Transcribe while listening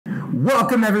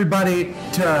Welcome everybody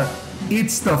to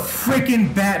It's the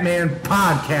Frickin' Batman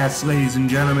podcast, ladies and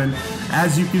gentlemen.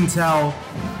 As you can tell,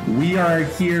 we are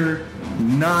here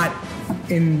not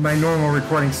in my normal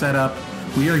recording setup.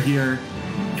 We are here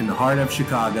in the heart of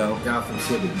Chicago. Gotham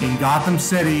City. In Gotham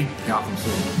City. Gotham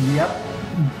City. Yep.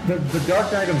 The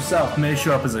Dark Knight himself may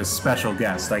show up as a special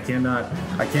guest. I cannot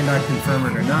confirm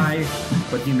or deny,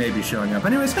 but he may be showing up.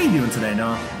 Anyways, how you doing today,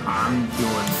 Noah? I'm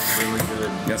doing really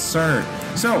good. Yes, sir.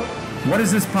 So, what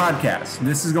is this podcast?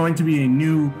 This is going to be a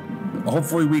new,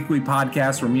 hopefully weekly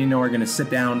podcast where me and Noah are going to sit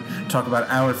down, talk about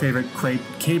our favorite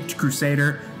Caped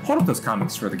Crusader. Hold up those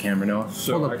comics for the camera, Noah.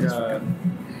 So Hold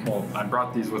up I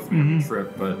brought these with me on the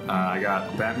trip, but I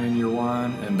got Batman Year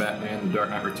One and Batman The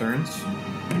Dark Knight Returns.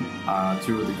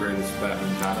 Two of the greatest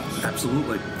Batman comics.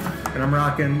 Absolutely. And I'm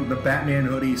rocking the Batman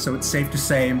hoodie, so it's safe to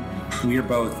say we are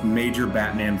both major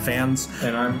Batman fans.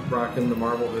 And I'm rocking the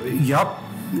Marvel hoodie. Yup.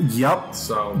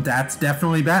 So that's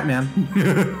definitely Batman.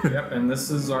 Yep, and this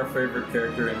is our favorite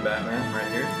character in Batman right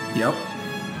here.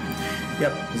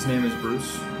 Yep. His name is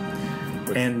Bruce.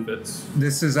 And fits.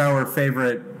 This is our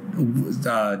favorite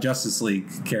Justice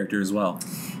League character as well.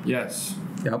 Yes.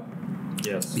 Yep.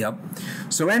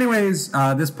 So anyways,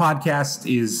 this podcast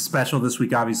is special this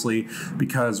week, obviously,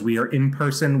 because we are in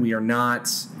person. We are not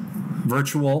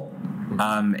virtual.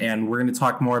 And we're going to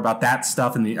talk more about that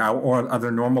stuff in our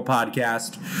other normal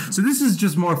podcast. So this is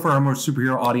just more for our more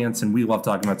superhero audience, and we love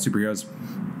talking about superheroes.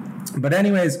 But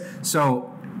anyways,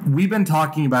 so we've been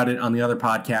talking about it on the other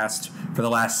podcast for the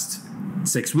last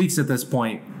 6 weeks at this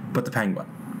point, but the Penguin.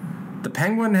 The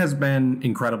Penguin has been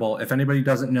incredible. If anybody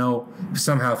doesn't know,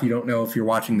 somehow if you don't know if you're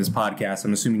watching this podcast,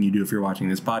 I'm assuming you do if you're watching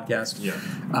this podcast. Yeah.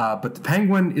 But The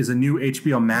Penguin is a new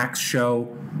HBO Max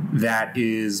show that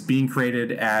is being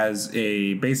created as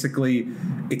a basically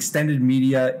extended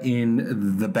media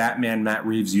in the Batman Matt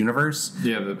Reeves universe.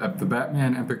 Yeah, the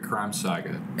Batman Epic Crime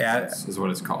Saga is what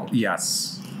it's called.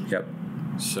 Yes. Yep.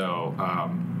 So,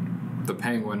 the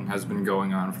Penguin has been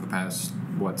going on for the past,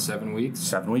 7 weeks?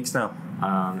 7 weeks now.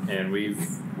 And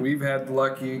we've had the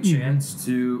lucky chance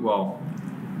to,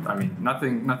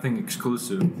 nothing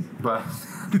exclusive, but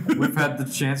we've had the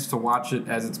chance to watch it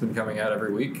as it's been coming out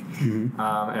every week,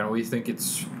 and we think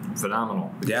it's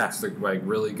phenomenal. Yeah, it's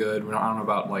really good. I don't know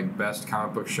about best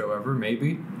comic book show ever.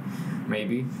 Maybe.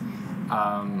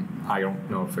 I don't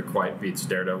know if it quite beats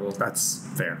Daredevil. That's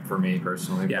fair for me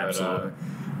personally. Yeah, but, absolutely.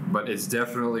 But it's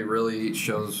definitely really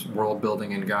shows world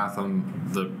building in Gotham,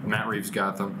 the Matt Reeves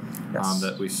Gotham,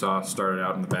 that we saw started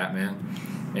out in the Batman.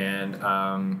 And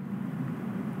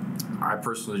I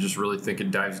personally just really think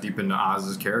it dives deep into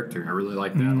Oz's character. I really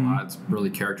like that a lot. It's really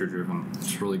character driven.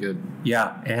 It's really good.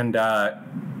 Yeah, and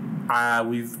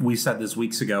we said this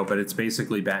weeks ago, but it's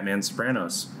basically Batman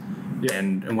Sopranos. Yeah.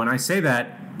 And when I say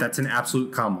that, that's an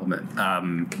absolute compliment.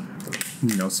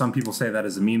 Some people say that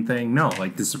as a mean thing. No,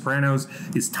 The Sopranos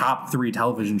is top 3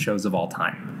 television shows of all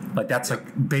time. That's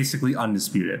basically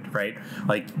undisputed, right?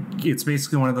 It's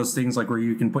basically one of those things where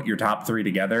you can put your top 3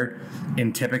 together,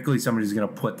 and typically somebody's going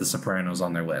to put The Sopranos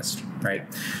on their list, right?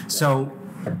 Yeah. So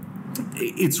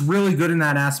it's really good in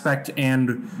that aspect.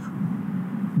 And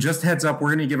just heads up, we're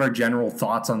going to give our general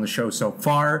thoughts on the show so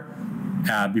far.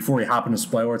 Before we hop into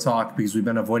spoiler talk, because we've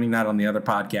been avoiding that on the other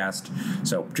podcast.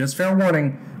 So just fair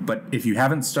warning, but if you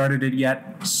haven't started it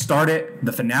yet, start it.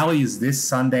 The finale is this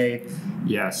Sunday.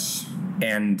 Yes.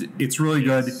 And it's really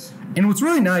good. And what's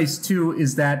really nice, too,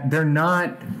 is that they're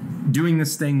not doing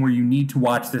this thing where you need to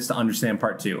watch this to understand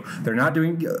part 2. They're not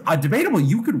doing... debatable,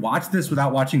 you could watch this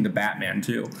without watching the Batman,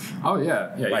 too. Oh,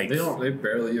 yeah. They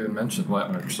barely even mentioned...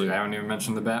 Well, actually, they haven't even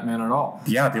mentioned the Batman at all.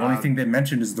 Yeah, the only thing they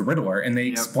mentioned is the Riddler, and they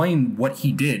explain what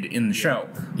he did in the show.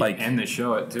 And they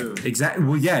show it, too. Exactly.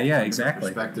 Well, yeah,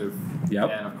 exactly. Perspective. Yep.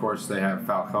 And, of course, they have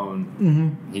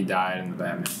Falcone. He died in the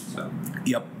Batman, so...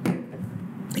 Yep.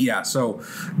 Yeah, so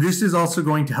this is also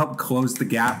going to help close the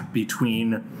gap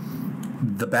between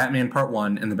the Batman Part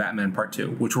 1 and the Batman Part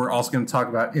 2, which we're also going to talk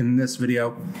about in this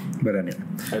video. But anyway.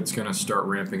 It's going to start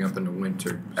ramping up into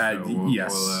winter. So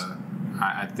yes.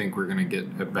 I think we're going to get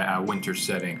a winter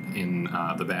setting in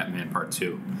the Batman Part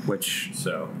 2. Which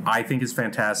I think is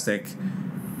fantastic.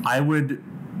 I would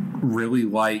really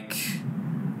like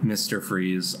Mr.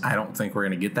 Freeze. I don't think we're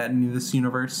going to get that in this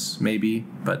universe, maybe.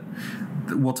 But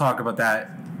we'll talk about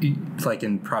that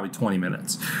in probably 20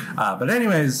 minutes. But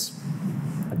anyways...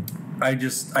 I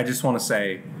just want to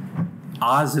say,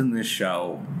 Oz in this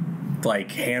show,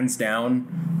 hands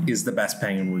down, is the best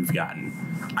Penguin we've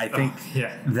gotten. I think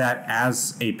that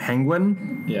as a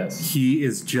Penguin, he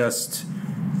is just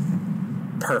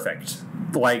perfect.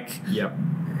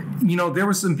 there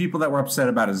were some people that were upset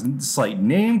about his slight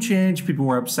name change. People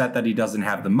were upset that he doesn't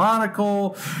have the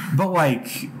monocle. But,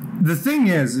 like, the thing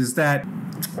is that...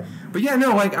 But, yeah,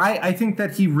 no, like, I think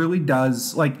that he really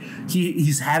does... Like,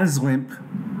 he's had his limp.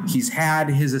 He's had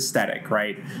his aesthetic,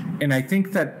 right? And I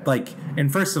think that, like...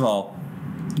 And first of all,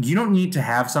 you don't need to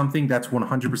have something that's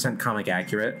 100% comic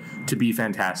accurate to be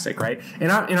fantastic, right?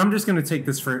 And I'm just going to take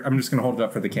this for... I'm just going to hold it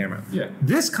up for the camera. Yeah.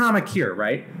 This comic here,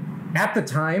 right? At the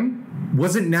time...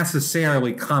 wasn't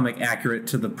necessarily comic accurate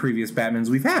to the previous Batmans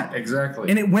we've had. Exactly.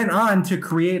 And it went on to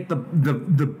create the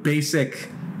basic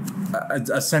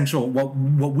essential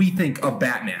what we think of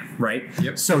Batman, right?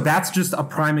 Yep. So that's just a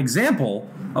prime example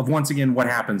of, once again, what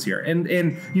happens here. And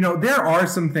there are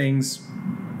some things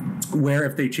where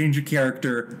if they change a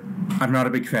character, I'm not a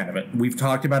big fan of it. We've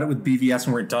talked about it with BVS,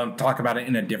 and we're going to talk about it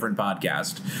in a different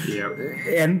podcast.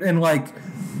 Yep. And like,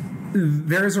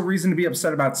 there is a reason to be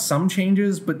upset about some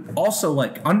changes, but also,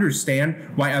 like, understand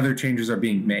why other changes are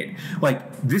being made.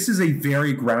 Like, this is a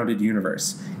very grounded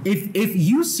universe. If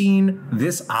you seen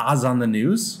this Oz on the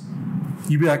news,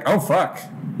 you'd be like, oh, fuck.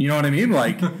 You know what I mean?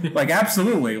 Like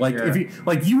absolutely. Like, yeah. if you,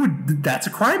 like, you would, that's a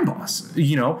crime boss,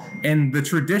 And the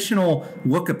traditional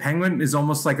look of Penguin is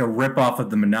almost like a ripoff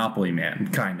of the Monopoly Man,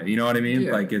 kind of. You know what I mean?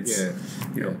 Yeah, like, it's,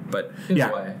 but in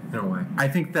a way. I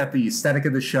think that the aesthetic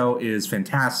of the show is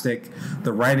fantastic.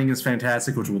 The writing is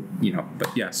fantastic, which will,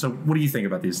 but yeah. So what do you think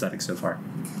about the aesthetic so far?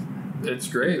 It's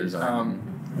great.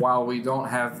 While we don't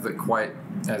have quite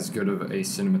as good of a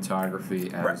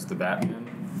cinematography as the Batman,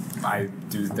 I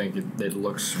do think it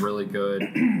looks really good.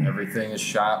 Everything is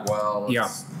shot well.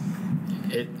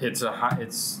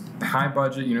 It's high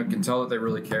budget. You can tell that they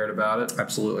really cared about it.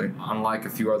 Absolutely. Unlike a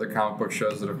few other comic book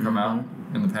shows that have come out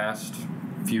in the past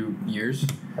few years.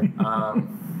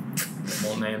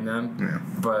 Won't name them. Yeah.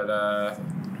 But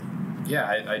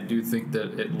I do think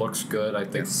that it looks good. I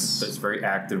think it's very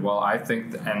acted well. I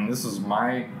think, and this is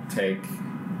my take,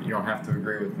 you don't have to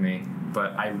agree with me,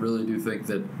 but I really do think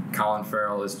that Colin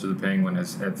Farrell is to the Penguin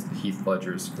as Heath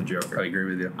Ledger's the Joker. I agree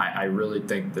with you. I really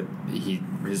think that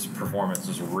his performance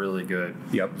is really good.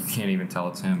 Yep. You can't even tell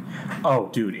it's him. Oh,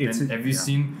 dude. Have you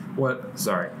seen what...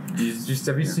 Sorry. Have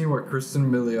you seen what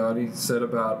Kristen Milioti said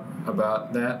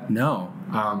about that? No.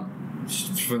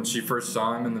 When she first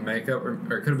saw him in the makeup, or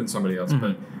it could have been somebody else,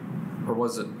 or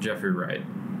was it Jeffrey Wright?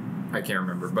 I can't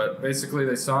remember. But basically,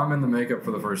 they saw him in the makeup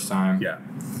for the first time. Yeah.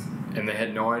 And they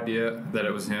had no idea that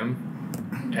it was him.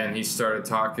 And he started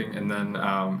talking, and then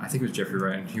I think it was Jeffrey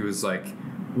Wright, and he was like,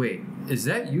 "Wait, is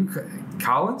that you,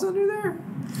 Collins, under there?"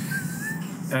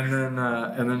 And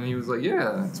then he was like,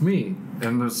 "Yeah, it's me."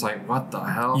 And it was like, "What the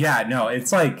hell?" Yeah, no,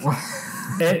 it's like,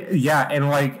 and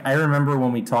like I remember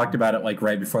when we talked about it, like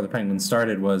right before the Penguin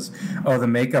started, was the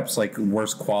makeup's like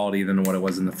worse quality than what it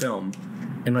was in the film.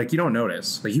 And, like, you don't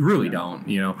notice. Like, you really don't,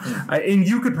 and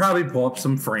you could probably pull up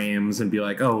some frames and be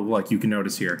like, oh, look, you can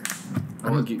notice here.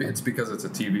 It's because it's a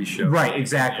TV show. Right,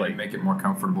 exactly. And make it more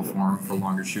comfortable for him for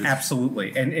longer shoots.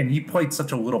 Absolutely. And he played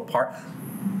such a little part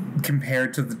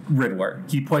compared to the Ridler.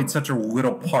 He played such a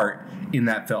little part in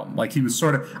that film. Like, he was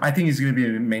sort of... I think he's going to be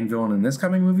a main villain in this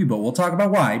coming movie, but we'll talk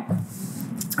about why.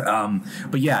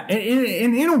 But yeah,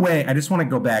 in a way, I just want to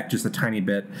go back just a tiny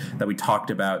bit that we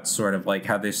talked about, sort of like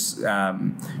how this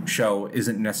show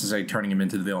isn't necessarily turning him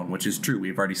into the villain, which is true.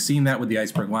 We've already seen that with the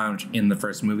Iceberg Lounge in the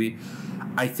first movie.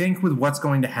 I think with what's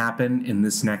going to happen in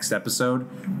this next episode,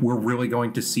 we're really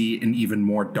going to see an even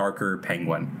more darker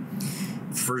Penguin.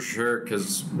 For sure,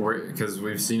 because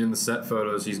we've seen in the set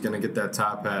photos, he's going to get that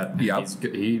top hat. Yep.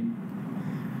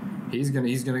 He's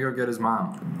gonna go get his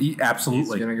mom.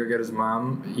 Absolutely. He's gonna go get his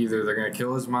mom. Either they're gonna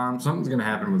kill his mom. Something's gonna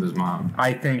happen with his mom.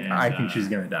 I think she's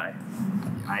gonna die.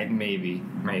 Maybe.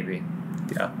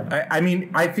 Yeah. I mean,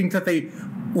 I think that they,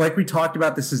 like we talked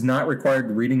about, this is not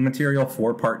required reading material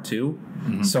for part 2.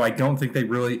 Mm-hmm. So I don't think that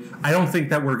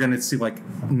we're gonna see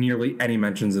like nearly any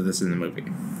mentions of this in the movie.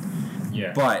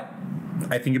 Yeah. But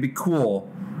I think it'd be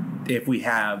cool if we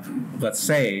have, let's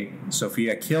say,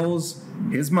 Sophia kills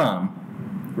his mom.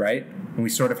 Right? And we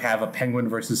sort of have a Penguin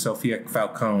versus Sophia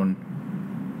Falcone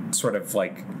sort of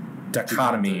like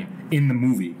dichotomy in the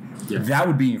movie. Yeah. That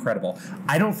would be incredible.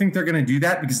 I don't think they're going to do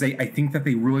that because I think that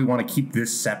they really want to keep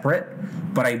this separate,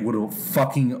 but I would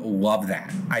fucking love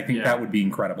that. I think that would be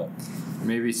incredible.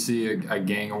 Maybe see a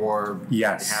gang war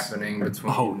happening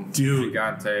between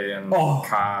Gigante and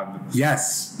Cobb.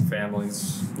 Yes.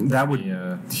 Families. That would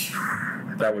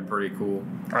be pretty cool.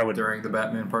 During the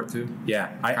Batman Part 2. Yeah.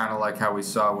 Kind of like how we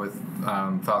saw with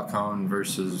Falcone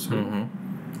versus Maroney's.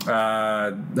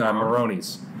 Oh,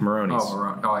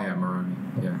 yeah, Maroney.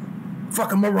 Yeah.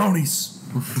 Fucking Maroney's.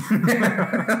 Like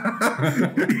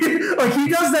he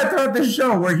does that throughout the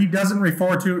show, where he doesn't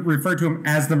refer to him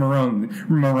as the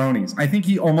Maronis. I think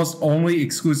he almost only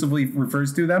exclusively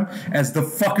refers to them as the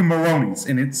fucking Maronis,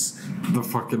 and it's the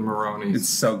fucking Maronis. It's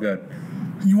so good.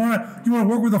 You wanna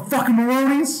work with the fucking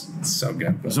Maronis? It's so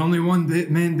good. There's only one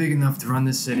man big enough to run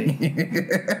this city.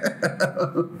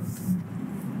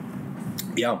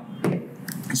 Yeah.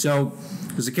 So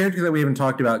there's a character that we haven't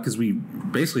talked about because we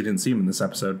basically didn't see him in this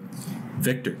episode.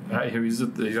 Victor. He's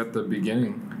at the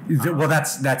beginning. Well,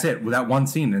 that's it. That one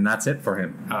scene, and that's it for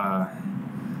him.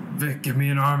 Vic, give me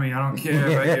an army. I don't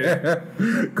care.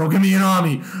 Go give me an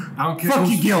army. I don't care. Fuck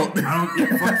your guilt. I don't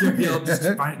care. Fuck your guilt. Just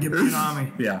give me an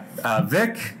army. Yeah.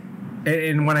 Vic,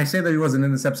 and when I say that he wasn't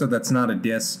in this episode, that's not a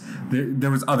diss.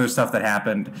 There was other stuff that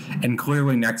happened, and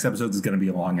clearly next episode is going to be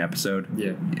a long episode.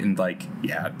 Yeah. And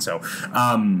so...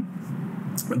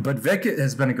 but Vic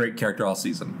has been a great character all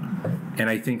season. And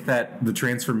I think that the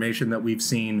transformation that we've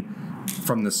seen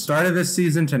from the start of this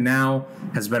season to now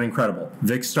has been incredible.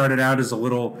 Vic started out as a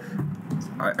little...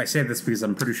 I say this because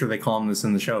I'm pretty sure they call him this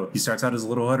in the show. He starts out as a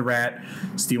little hood rat,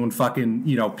 stealing fucking,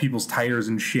 people's tires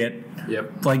and shit.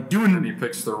 Yep. And he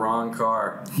picks the wrong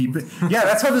car.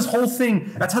 That's how this whole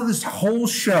thing... That's how this whole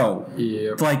show...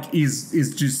 Yep.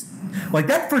 Is just...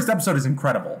 that first episode is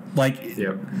incredible.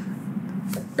 Yep.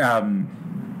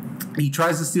 He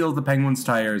tries to steal the Penguin's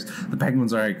tires. The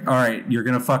Penguins are like, all right, you're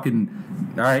going to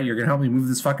help me move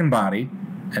this fucking body.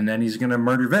 And then he's going to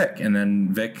murder Vic. And then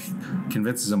Vic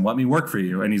convinces him, let me work for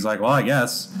you. And he's like, well, I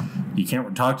guess you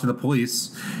can't talk to the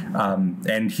police.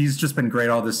 And he's just been great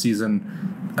all this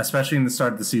season, especially in the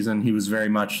start of the season. He was very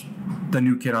much the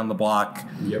new kid on the block.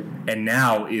 Yep. And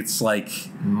now it's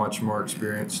much more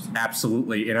experienced.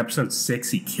 Absolutely. In episode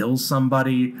 6, he kills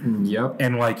somebody. Yep.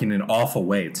 And in an awful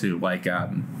way too.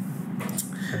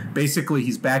 Basically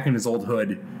he's back in his old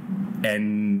hood,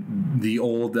 and the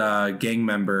old gang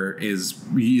member is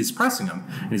pressing him.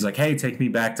 And he's like, hey, take me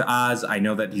back to Oz. I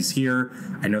know that he's here.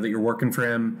 I know that you're working for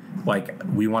him.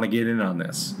 We want to get in on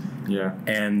this. Yeah.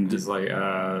 And he's like,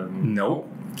 nope.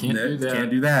 Can't do that. Can't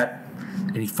do that.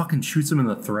 And he fucking shoots him in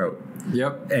the throat.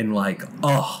 Yep. And what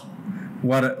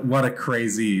a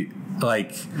crazy...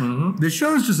 This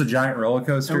show is just a giant roller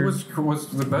coaster. What's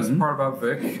the best part about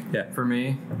Vic, yeah, for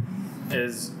me,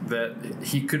 is that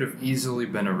he could have easily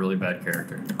been a really bad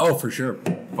character. Oh, for sure.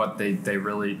 But they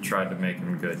really tried to make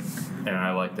him good, and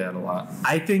I like that a lot.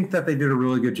 I think that they did a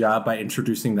really good job by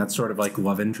introducing that sort of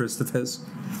love interest of his.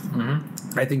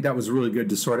 Mm-hmm. I think that was really good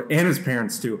to and his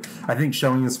parents too. I think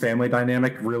showing his family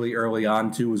dynamic really early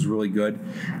on too was really good.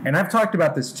 And I've talked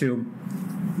about this too.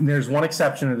 There's one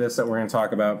exception to this that we're going to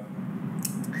talk about.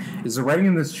 Is the writing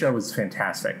in this show is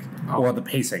fantastic. Oh. Well, the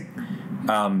pacing.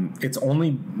 It's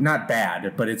only not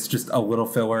bad, but it's just a little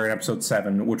filler in episode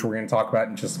 7, which we're going to talk about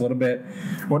in just a little bit.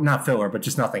 Well, not filler, but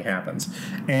just nothing happens.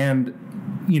 And,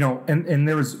 and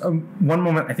there was one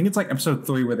moment, I think it's episode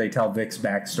 3, where they tell Vic's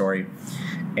backstory.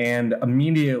 And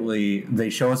immediately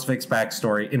they show us Vic's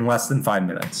backstory in less than 5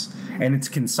 minutes. And it's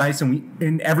concise,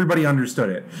 and everybody understood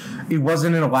it. It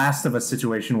wasn't in a Last of Us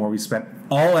situation where we spent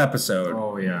all episode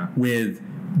with...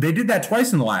 They did that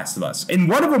twice in The Last of Us, and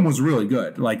one of them was really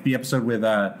good. The episode with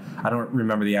I don't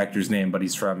remember the actor's name, but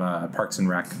he's from Parks and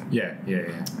Rec. Yeah.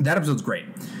 That episode's great,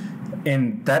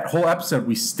 and that whole episode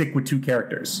we stick with 2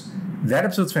 characters. That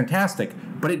episode's fantastic,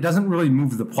 but it doesn't really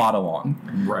move the plot along.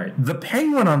 Right. The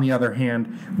Penguin, on the other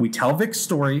hand, we tell Vic's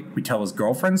story, we tell his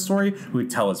girlfriend's story, we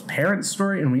tell his parents'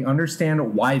 story, and we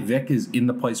understand why Vic is in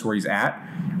the place where he's at,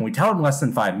 and we tell it in less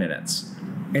than 5 minutes.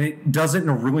 And it does it in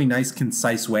a really nice,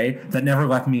 concise way that never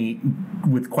left me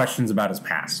with questions about his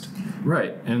past.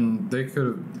 Right. And they could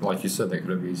have, like you said, they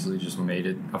could have easily just made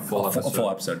it a full episode. A full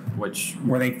episode.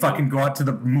 Where they fucking go out to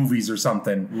the movies or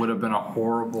something. Would have been a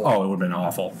horrible... Oh, it would have been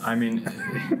awful. I mean,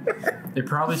 it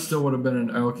probably still would have been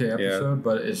an okay episode,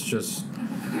 but it's just...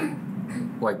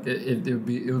 it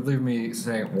would leave me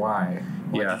saying, why?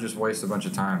 Why'd you just waste a bunch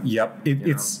of time? Yep.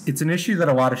 It's an issue that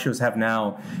a lot of shows have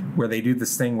now, where they do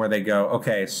this thing where they go,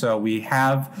 okay, so we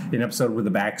have an episode with a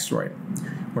backstory.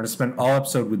 We're going to spend all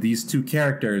episode with these 2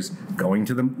 characters going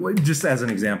to them, just as an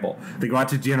example. They go out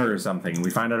to dinner or something, and we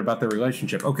find out about their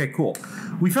relationship. Okay, cool.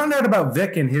 We found out about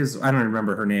Vic and his, I don't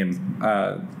remember her name,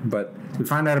 but we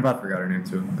find out about... I forgot her name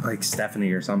too.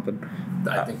 Stephanie or something.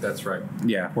 I think that's right.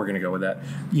 Yeah, we're going to go with that.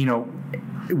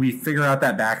 We figure out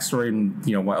that backstory,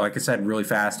 and like I said, really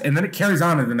fast, and then it carries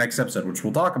on in the next episode, which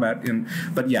we'll talk about.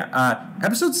 But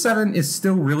episode 7 is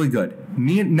still really good.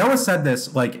 Noah said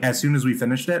this like as soon as we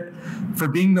finished it. For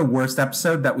being the worst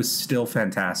episode, that was still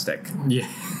fantastic. Yeah,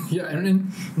 yeah,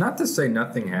 and not to say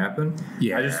nothing happened.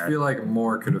 Yeah, I just feel like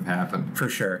more could have happened for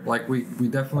sure. Like we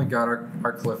definitely got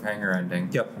our cliffhanger ending.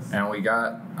 Yep, and we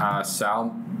got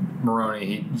Sal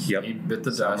Maroni. He bit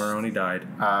the Sal dust. Maroni died,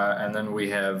 and then we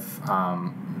have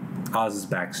Oz's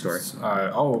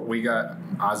backstory. We got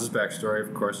Oz's backstory,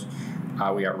 of course.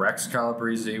 We got Rex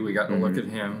Calabrese. We got to look at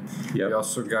him. Yep. We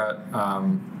also got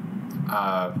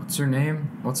what's her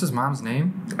name? What's his mom's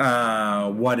name?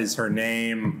 What is her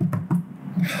name?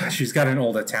 She's got an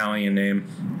old Italian name.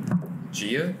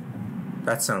 Gia?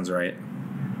 That sounds right.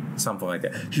 Something like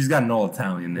that. She's got an old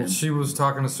Italian name. Well, she was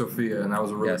talking to Sophia, and that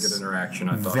was a really good interaction,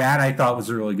 I thought. That I thought was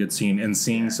a really good scene. And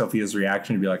seeing Sophia's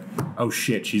reaction to be like, oh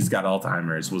shit, she's got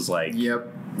Alzheimer's was like... Yep.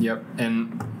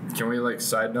 And can we, like,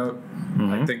 side note?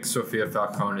 I think Sophia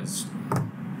Falcone is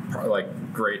probably,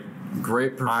 like, great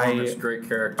performance, great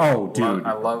character. Oh, dude.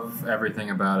 I love everything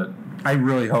about it. I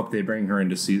really hope they bring her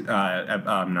into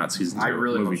not season 2. I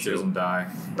really hope she doesn't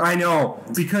die. I know,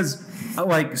 because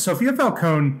like Sophia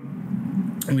Falcone,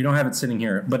 we don't have it sitting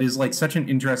here, but is like such an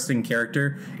interesting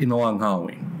character in The Long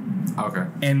Halloween. Okay.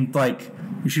 And like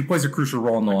she plays a crucial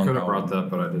role in The Long Halloween. I could have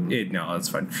brought that, but I didn't. No, that's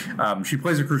fine. She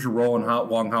plays a crucial role in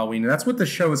Long Halloween, and that's what the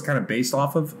show is kind of based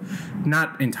off of.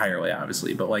 Not entirely,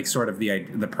 obviously, but like sort of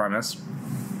the premise.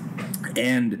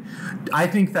 And I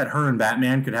think that her and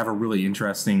Batman could have a really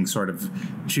interesting sort of...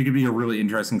 She could be a really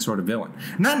interesting sort of villain.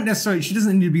 Not necessarily... She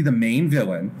doesn't need to be the main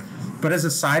villain, but as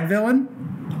a side villain,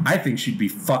 I think she'd be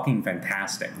fucking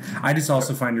fantastic. I just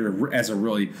also find her as a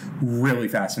really, really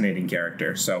fascinating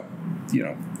character. So, you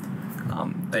know...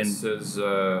 This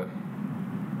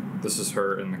is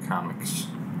her in the comics.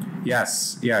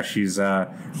 Yes. Yeah, she's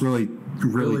really,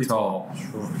 really tall.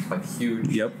 Like huge.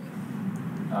 Yep.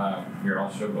 Here,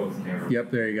 I'll show both cameras. Yep,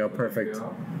 there you go. Perfect.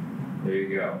 There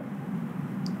you go.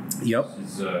 Yep.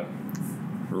 She's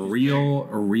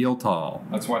real tall.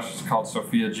 That's why she's called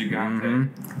Sophia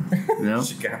Gigante. Mm-hmm. No.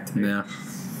 Gigante. Yeah.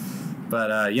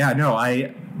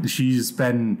 But she's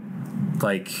been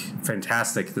like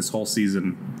fantastic this whole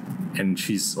season, and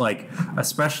she's like,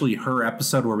 especially her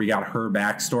episode where we got her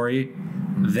backstory.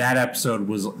 That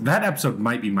episode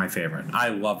might be my favorite. I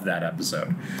love that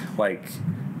episode. Like.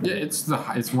 Yeah, it's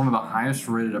one of the highest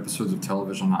rated episodes of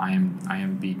television on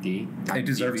IMDb. It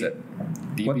deserves it.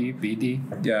 DB? BD?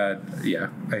 Yeah.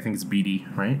 I think it's BD,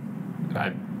 right?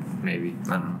 Maybe. I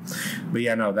don't know. But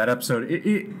yeah, no, that episode,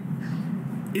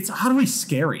 it's oddly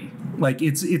scary. Like,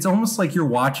 it's almost like you're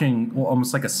watching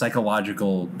almost like a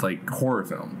psychological, like, horror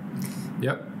film.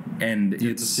 Yep. And you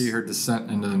get to see her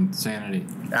descent into insanity.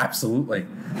 Absolutely.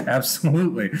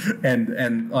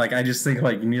 And like I just think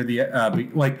like near the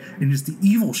and just the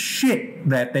evil shit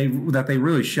that they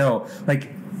really show.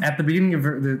 Like at the beginning of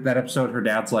that episode, her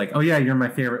dad's like, "Oh yeah, you're my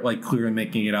favorite," like clearly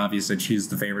making it obvious that she's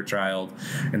the favorite child,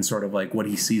 and sort of like what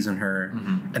he sees in her.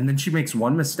 Mm-hmm. And then she makes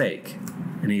one mistake,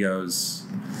 and he goes,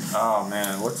 "Oh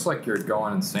man, it looks like you're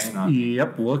going insane on me."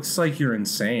 Yep, looks like you're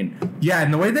insane. Yeah,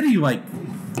 and the way that he like.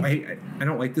 I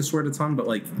don't like this word a ton, but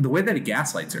like the way that he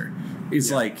gaslights her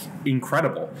is like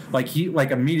incredible. Like he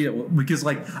like immediately, because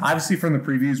like obviously from the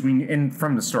previews and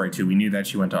from the story too, we knew that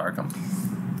she went to Arkham.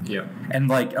 Yeah. And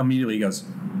like immediately he goes,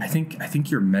 I think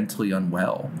you're mentally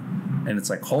unwell. And it's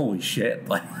like, holy shit.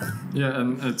 Like yeah,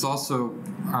 and it's also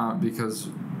because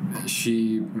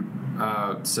she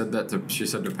said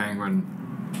to Penguin,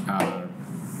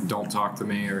 don't talk to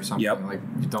me or something. Yep.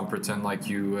 Like don't pretend like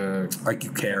you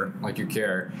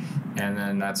care, and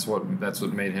then that's what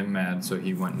made him mad. So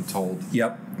he went and told.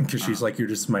 Yep, because she's like, you're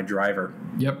just my driver.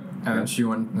 Yep, and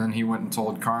then he went and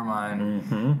told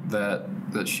Carmine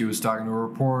that she was talking to a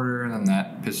reporter, and then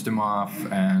that pissed him off.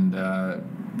 And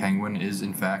Penguin is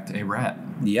in fact a rat.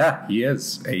 Yeah, he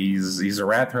is. He's a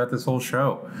rat throughout this whole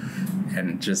show,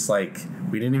 and just like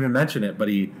we didn't even mention it, but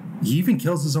he even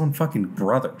kills his own fucking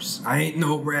brothers. I ain't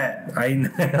no rat. I ain't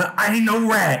no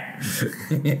rat.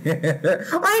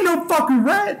 I ain't no fucking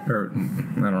rat. Or I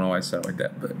don't know why I said it like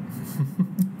that, but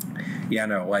yeah,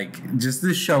 no, like just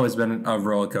this show has been a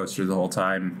roller coaster the whole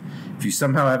time. If you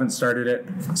somehow haven't started it,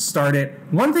 start it.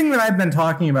 One thing that I've been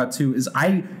talking about too is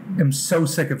I am so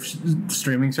sick of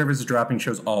streaming services dropping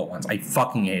shows all at once. I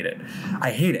fucking hate it. I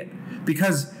hate it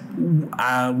because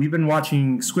we've been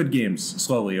watching Squid Games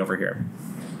slowly over here.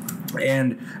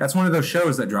 And that's one of those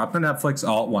shows that drop on Netflix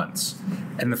all at once.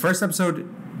 And the first episode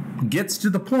gets to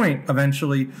the point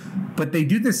eventually, but they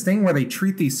do this thing where they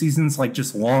treat these seasons like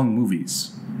just long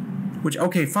movies. Which,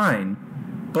 okay, fine.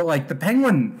 But, like, the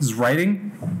Penguin's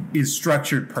writing is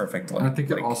structured perfectly. I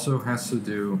think it also has to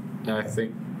do, and I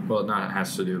think, well, not it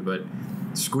has to do, but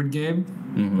Squid Game,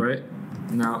 right?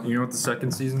 Now, you know what the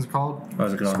second season's called?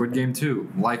 What's it called? Squid Game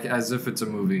 2. Like as if it's a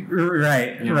movie.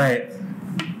 Right, right.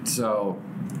 So,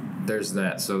 there's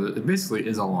that. So, it basically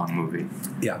is a long movie.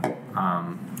 Yeah.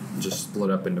 Just split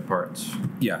up into parts.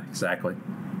 Yeah, exactly.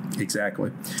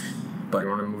 Exactly. But you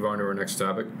want to move on to our next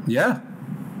topic? Yeah.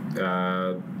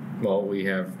 Well, we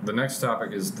have... The next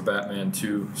topic is the Batman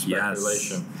 2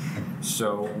 speculation. Yes.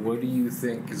 So, what do you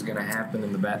think is going to happen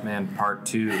in the Batman Part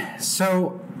 2?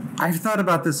 So, I've thought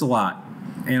about this a lot.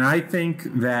 And I think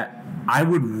that I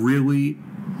would really,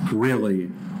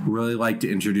 really, really like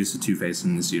to introduce a Two-Face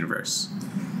in this universe.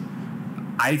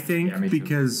 I think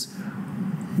because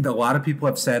a lot of people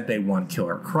have said they want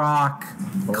Killer Croc.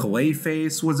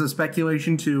 Clayface was a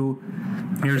speculation too.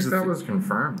 I think that was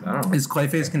confirmed. I don't know. Is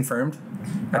Clayface confirmed?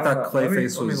 I thought Clayface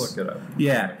was... Let me look it up.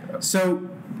 Yeah. So,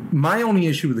 my only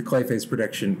issue with the Clayface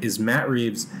prediction is Matt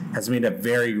Reeves has made a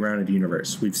very grounded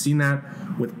universe. We've seen that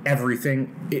with everything.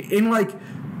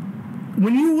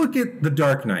 When you look at The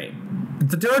Dark Knight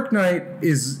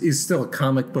is still a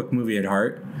comic book movie at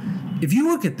heart. If you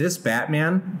look at this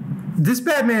Batman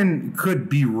could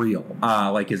be real.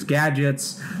 Like his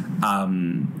gadgets,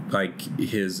 like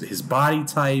his body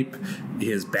type,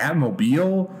 his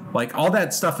Batmobile, like all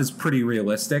that stuff is pretty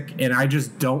realistic, and I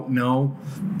just don't know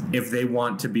if they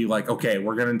want to be like, okay,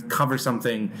 we're going to cover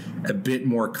something a bit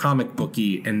more comic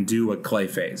booky and do a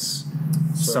Clayface.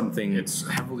 So something. It's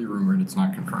heavily rumored. It's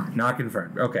not confirmed. Not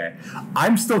confirmed. Okay.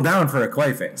 I'm still down for a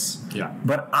Clayface. Yeah.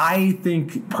 But I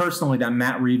think personally that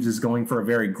Matt Reeves is going for a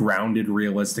very grounded,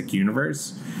 realistic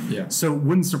universe. Yeah. So it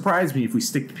wouldn't surprise me if we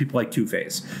stick to people like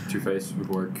Two-Face. Two-Face would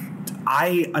work.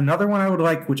 Another one I would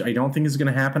like, which I don't think is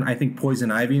going to happen, I think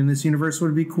Poison Ivy in this universe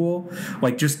would be cool.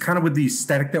 Like just kind of with the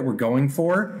aesthetic that we're going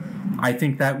for. I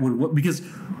think that would, because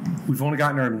we've only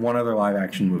gotten her in one other live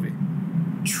action movie.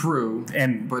 True,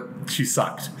 but she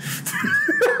sucked.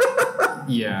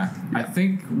 Yeah, I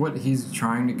think what he's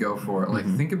trying to go for, like,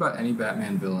 think about any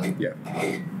Batman villain. Yeah.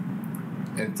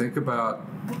 And think about,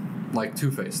 like,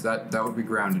 Two-Face. That would be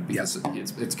grounded because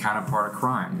it's kind of part of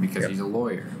crime because he's a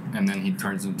lawyer, and then he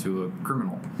turns into a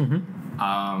criminal.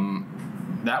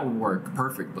 That would work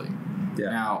perfectly.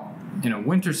 Yeah. Now, in a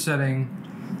winter setting,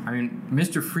 I mean,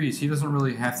 Mr. Freeze, he doesn't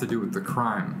really have to do with the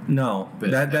crime. No.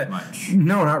 That much.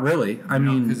 No, not really. I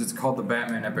mean... because it's called the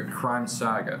Batman Epic Crime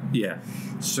Saga. Yeah.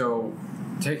 So,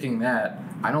 taking that,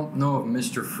 I don't know if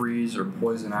Mr. Freeze or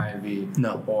Poison Ivy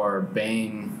or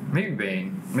Bane... Maybe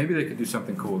Bane. Maybe they could do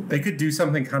something cool with that. They could do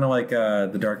something kind of like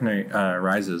The Dark Knight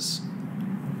Rises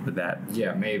with that.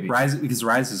 Yeah, maybe. Because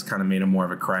Rises kind of made him more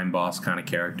of a crime boss kind of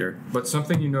character. But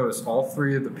something you notice, all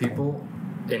three of the people...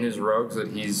 in his rogues that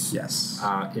he's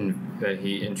that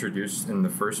he introduced in the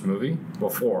first movie, well,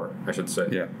 4 I should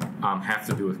say, have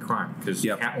to do with crime because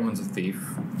Catwoman's a thief.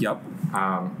 Yep.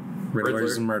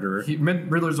 Riddler's a murderer.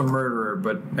 Riddler's a murderer,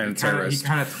 but he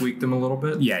kind of tweaked him a little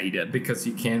bit. Yeah, he did because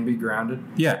he can be grounded.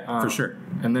 Yeah, for sure.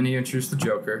 And then he introduced the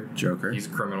Joker. He's a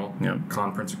criminal. Yeah.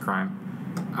 Clown Prince of Crime.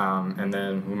 And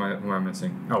then who am I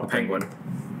missing? Oh, Penguin.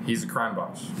 He's a crime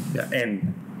boss. Yeah,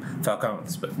 and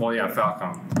Falcons, but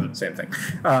Falcon, but same thing.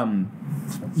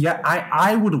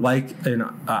 I would like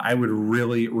I would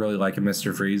really, really like a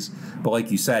Mr. Freeze, but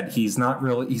like you said, he's not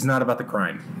about the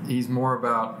crime. He's more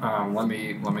about let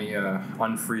me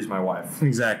unfreeze my wife.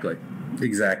 Exactly.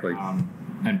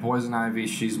 And Poison Ivy,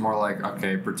 she's more like,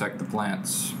 okay, protect the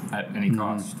plants at any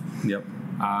cost. Yep.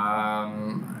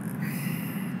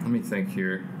 Let me think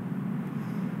here.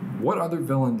 What other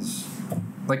villains?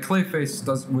 Like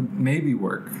Clayface would maybe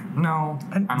work. No,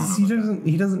 I don't know.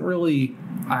 He doesn't really.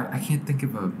 I can't think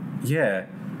of a. Yeah.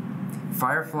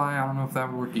 Firefly. I don't know if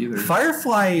that would work either.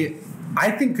 Firefly,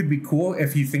 I think could be cool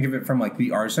if you think of it from like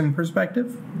the arson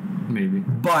perspective. Maybe.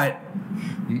 But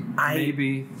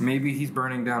maybe he's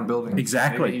burning down buildings.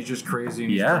 Exactly. Maybe he's just crazy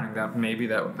and he's burning down. Maybe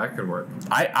that could work.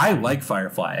 I like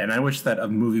Firefly, and I wish that a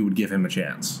movie would give him a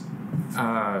chance.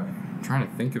 Trying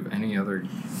to think of any other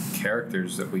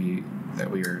characters that we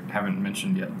haven't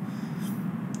mentioned yet.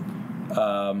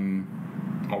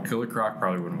 Killer Croc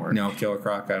probably wouldn't work. No, Killer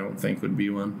Croc I don't think would be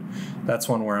one. That's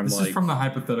one where this is from the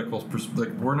hypotheticals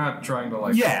perspective. Like, we're not trying to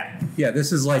like...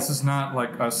 This is not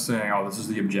like us saying, oh, this is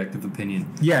the objective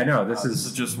opinion. Yeah, no, this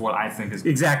is just what I think is...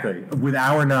 Exactly, with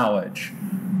our knowledge.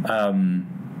 I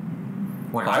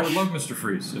would love Mr.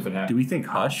 Freeze if it happened. Do we think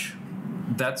Hush?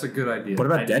 That's a good idea. What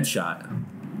about Deadshot?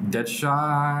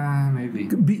 Deadshot, maybe.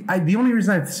 The only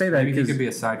reason I say that maybe he could be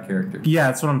a side character. Yeah,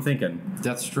 that's what I'm thinking.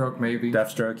 Deathstroke, maybe.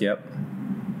 Deathstroke, yep.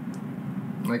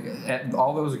 Like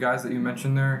all those guys that you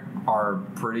mentioned there are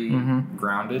pretty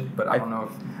grounded, but I don't know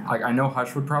if I know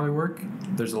Hush would probably work.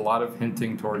 There's a lot of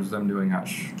hinting towards them doing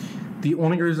Hush. The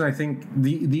only reason I think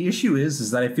the issue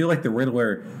is that I feel like the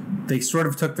Riddler, they sort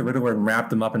of took the Riddler and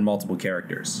wrapped him up in multiple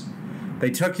characters. They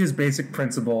took his basic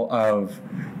principle of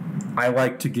I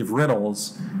like to give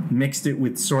riddles, mixed it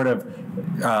with sort of,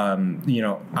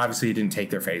 obviously he didn't take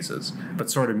their faces,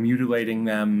 but sort of mutilating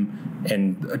them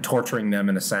and torturing them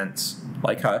in a sense,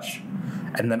 like Hush.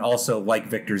 And then also, like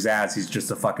Victor Zsasz, he's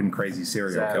just a fucking crazy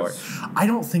serial killer. I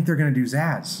don't think they're going to do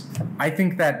Zsasz. I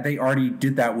think that they already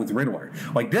did that with Riddler.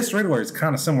 Like, this Riddler is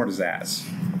kind of similar to Zsasz,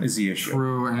 is the issue.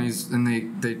 True, and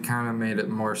they kind of made it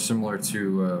more similar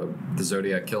to the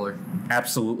Zodiac Killer.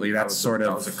 Absolutely. That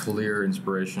was a clear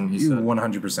inspiration, he said.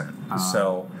 100%.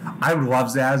 So, I would love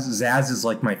Zsasz. Zsasz is,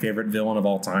 like, my favorite villain of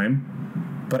all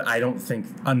time. But I don't think,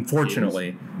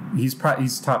 unfortunately, he's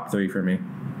top 3 for me.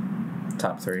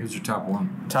 Top 3. Who's your top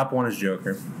 1? Top 1 is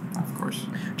Joker. Of course.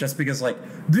 Just because, and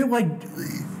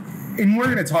we're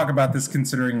going to talk about this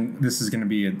considering this is going to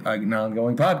be an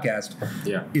ongoing podcast.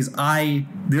 Yeah.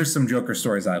 There's some Joker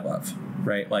stories I love,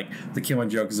 right? Like, The Killing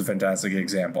Joke is a fantastic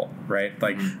example, right?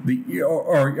 Like, Death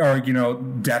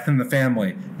in the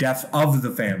Family, Death of the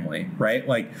Family, right?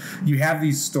 Like, you have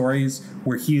these stories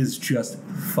where he is just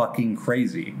fucking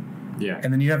crazy. Yeah.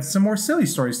 And then you have some more silly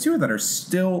stories, too, that are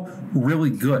still really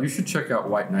good. You should check out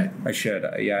White Knight. I should.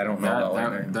 I don't know about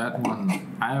White Knight. That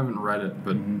one, I haven't read it,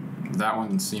 but that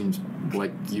one seems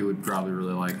like you would probably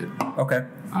really like it. Okay.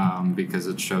 Because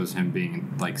it shows him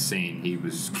being, sane. He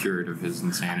was cured of his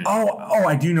insanity. Oh,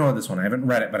 I do know this one. I haven't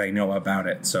read it, but I know about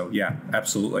it. So, yeah,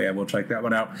 absolutely. I will check that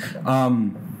one out.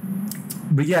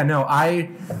 But yeah, no,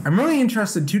 I'm really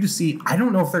interested too to see. I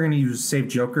don't know if they're going to use Save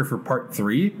Joker for part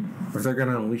 3 or if they're going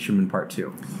to unleash him in part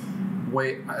 2.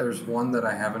 Wait, there's one that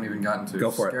I haven't even gotten to.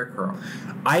 Go for Scarecrow.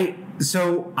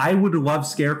 So I would love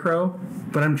Scarecrow,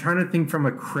 but I'm trying to think from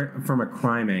a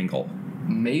crime angle.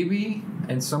 Maybe,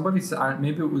 and somebody said,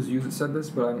 maybe it was you that said this,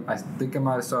 but I think I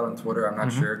might have saw it on Twitter. I'm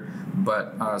not sure,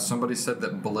 but somebody said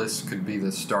that Bliss could be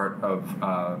the start of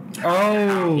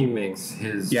how he makes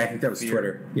his I think that was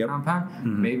Twitter. Yep. Compound.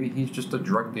 Mm-hmm. Maybe he's just a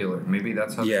drug dealer. Maybe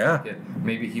that's how they make it.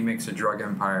 Maybe he makes a drug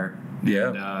empire.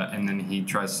 And then he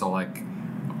tries to like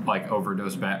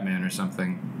overdose Batman or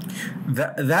something.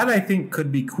 That I think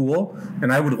could be cool,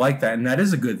 and I would like that, and that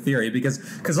is a good theory because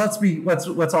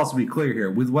let's also be clear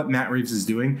here with what Matt Reeves is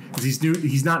doing.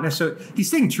 He's not necessarily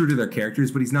staying true to their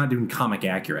characters, but he's not doing comic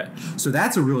accurate. So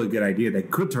that's a really good idea. That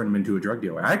could turn him into a drug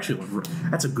dealer.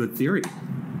 That's a good theory.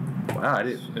 Wow,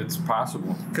 it's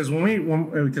possible. Because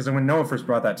when Noah first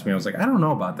brought that to me, I was like, I don't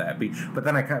know about that. But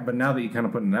now that you kind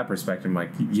of put it in that perspective, I'm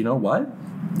like, you know what?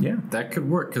 Yeah, that could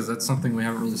work because that's something we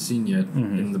haven't really seen yet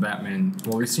in the Batman.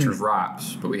 Well, we've seen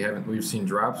drops, but we've seen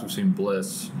drops. We've seen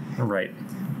Bliss, right?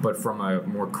 But from a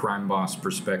more crime boss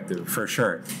perspective, for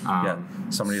sure.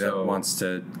 Somebody that wants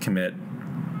to commit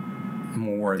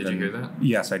more. Did you hear that?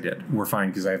 Yes, I did. We're fine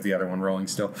because I have the other one rolling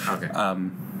still. Okay.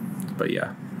 But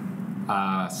yeah.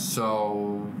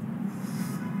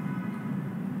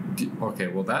 Okay,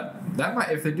 well that might,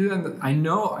 if they do that, I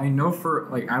know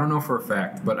for I don't know for a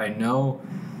fact, but I know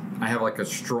I have a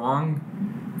strong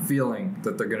feeling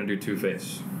that they're gonna do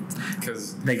Two-Face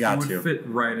because they got to fit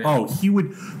right in. Oh, he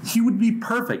would be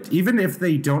perfect even if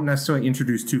they don't necessarily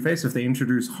introduce Two-Face. If they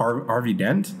introduce Harvey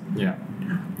Dent,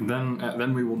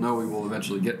 then we will know we will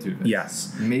eventually get Two-Face.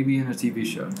 Yes, maybe in a TV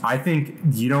show. I think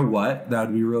you know what, that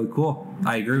would be really cool.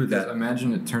 I agree with that.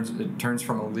 Imagine it turns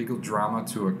from a legal drama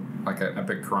to an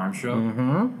epic crime show.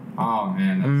 Mm-hmm. Oh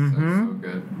man, that's so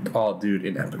good. Oh dude,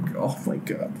 an epic! Oh my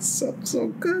god, so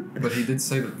good. But he did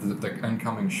say that the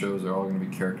incoming shows are all going to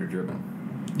be character driven.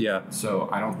 Yeah. So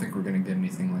I don't think we're going to get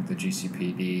anything like the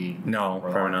GCPD. No,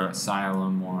 or probably not.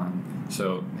 Asylum one.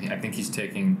 So I think he's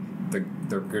taking the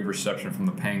good reception from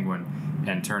the Penguin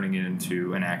and turning it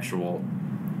into an actual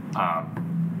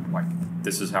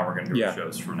this is how we're going to do our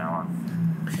shows from now on.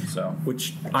 So,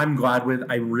 which I'm glad with.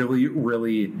 I really,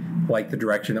 really like the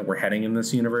direction that we're heading in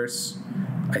this universe.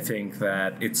 I think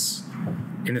that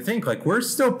we're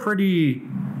still pretty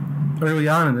early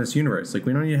on in this universe. We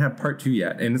don't even have part 2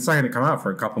 yet, and it's not going to come out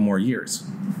for a couple more years.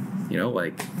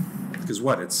 Because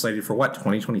it's slated for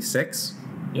 2026.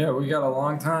 Yeah, we got a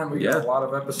long time. We got a lot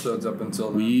of episodes up until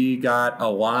then. We got a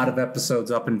lot of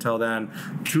episodes up until then.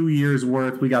 2 years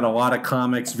worth. We got a lot of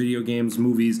comics, video games,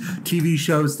 movies, TV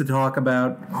shows to talk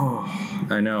about. Oh,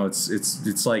 I know. It's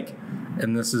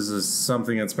and this is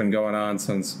something that's been going on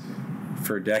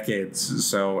for decades.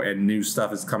 So, and new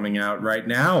stuff is coming out right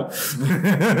now. And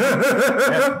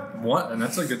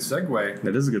that's a good segue.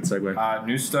 That is a good segue.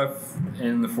 New stuff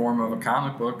in the form of a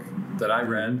comic book that I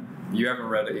read. You haven't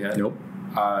read it yet. Nope.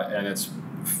 And it's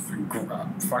fucking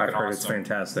I've heard awesome. it's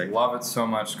fantastic. Love it so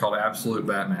much. It's called Absolute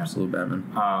Batman. Absolute Batman.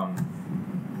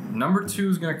 Number 2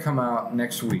 is going to come out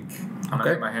next week. I'm going to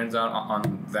get my hands out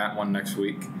on that one next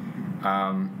week.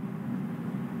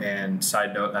 And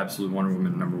side note, Absolute Wonder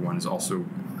Woman number 1 is also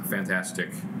fantastic.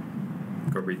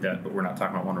 Go read that, but we're not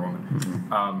talking about Wonder Woman.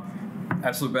 Mm-hmm.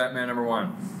 Absolute Batman number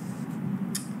 1.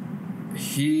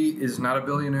 He is not a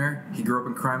billionaire. He grew up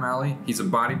in Crime Alley. He's a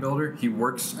bodybuilder. He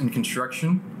works in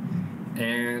construction.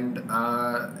 And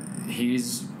he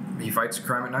fights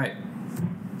crime at night.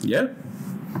 Yeah.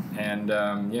 And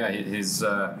his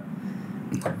I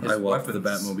love the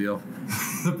Batmobile.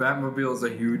 The Batmobile is a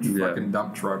huge fucking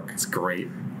dump truck. It's great.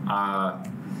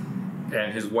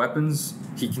 And his weapons,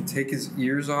 he can take his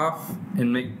ears off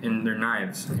and they're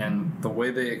knives. And the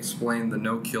way they explain the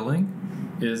no killing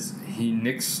is he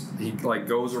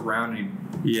goes around and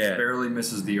he barely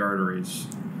misses the arteries.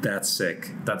 That's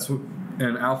sick.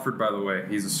 And Alfred, by the way,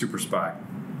 he's a super spy.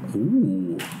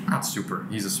 Ooh. Not super.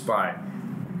 He's a spy.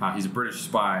 He's a British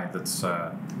spy that's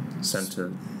sent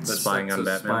to spying on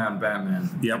Batman. Spy on Batman.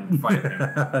 Yep. And fight him.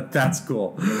 That's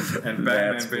cool. And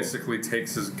Batman basically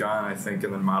takes his gun, I think,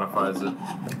 and then modifies it.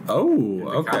 Oh,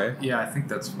 okay. I think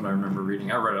that's what I remember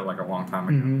reading. I read it like a long time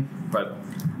ago. Mm-hmm. But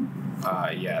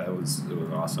it was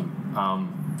awesome.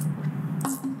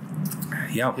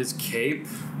 His cape.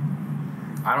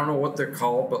 I don't know what they're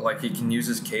called, but like he can use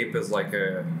his cape as like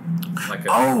a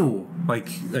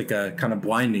like a kind of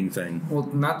blinding thing. Well,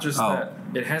 not just that.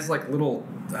 It has like little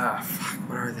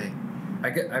what are they? I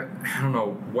don't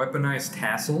know, weaponized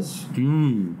tassels.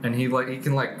 And he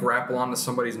can like grapple onto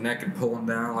somebody's neck and pull him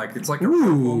down. Like it's like a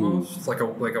rope almost. It's like a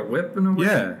whip in a way.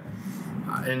 Yeah.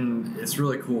 And it's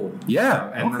really cool.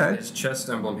 Yeah. And then his chest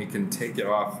emblem, he can take it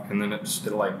off, and then it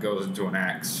like goes into an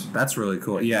axe. That's really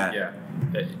cool. Yeah. Yeah.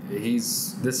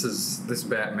 This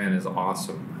Batman is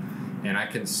awesome, and I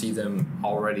can see them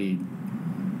already.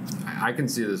 I can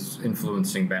see this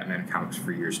influencing Batman comics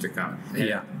for years to come.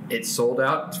 And it's sold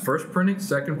out. It's first printing,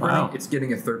 second printing. Wow. It's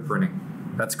getting a third printing.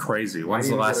 That's crazy. When's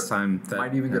the last time that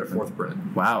might even get a fourth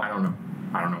printing? Wow. I don't know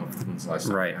when's the last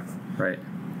time. Right.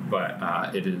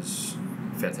 But it is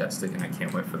fantastic, and I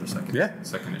can't wait for the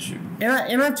second issue.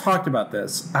 And I've talked about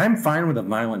this. I'm fine with a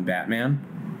violent Batman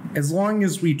as long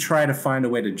as we try to find a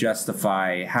way to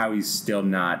justify how he's still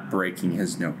not breaking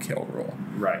his no-kill rule.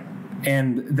 Right.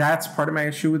 And that's part of my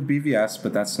issue with BVS,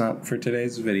 but that's not for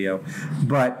today's video.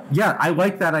 But yeah, I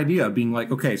like that idea of being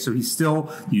like, okay, so he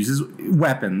still uses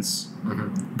weapons,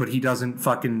 but he doesn't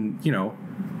fucking, Yeah,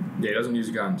 he doesn't use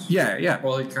guns. Yeah.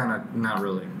 Well, he kind of, not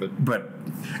really, but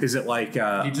is it like...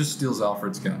 he just steals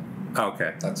Alfred's gun.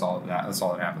 Okay. That's all that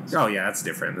happens. Oh, yeah, that's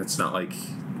different. It's not like,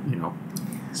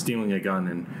 stealing a gun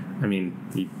and... I mean,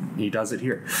 he does it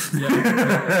here.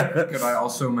 Yeah. Could I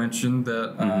also mention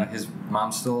that his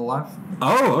mom's still alive?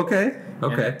 Oh, okay.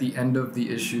 And at the end of the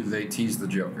issue, they tease the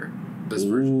Joker. This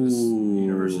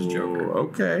universe's Joker.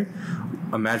 Okay.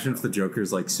 Imagine if the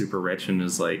Joker's like super rich and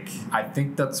is like... I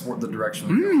think that's what the direction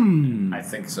we're going. I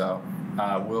think so.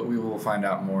 We will find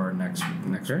out more next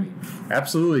week.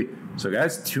 Absolutely. So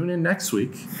guys, tune in next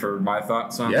week for my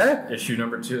thoughts on issue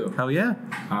number 2. Hell yeah.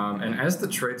 And as the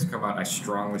trades come out, I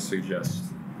strongly suggest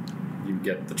you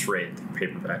get the trade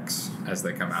paperbacks as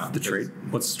they come out. The trade?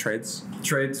 What's trades?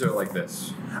 Trades are like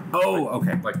this. Oh,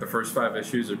 okay. Like the first 5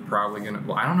 issues are probably going to...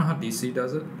 Well, I don't know how DC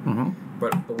does it,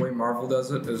 but the way Marvel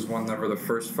does it is whenever the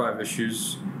first 5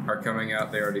 issues are coming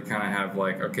out, they already kind of have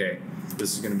like, okay,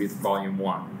 this is going to be volume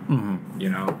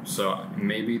 1. So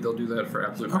maybe they'll do that for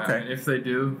Absolute Batman. If they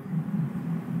do,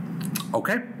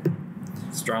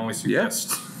 strongly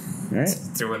suggest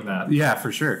doing that. Yeah,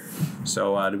 for sure.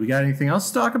 So do we got anything else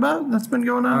to talk about that's been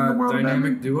going on in the world?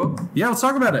 Dynamic duo. Yeah, let's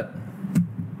talk about it.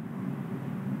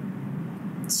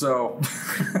 So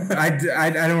I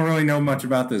don't really know much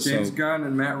about this. James Gunn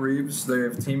and Matt Reeves, they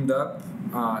have teamed up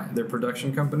their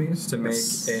production companies to make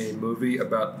a movie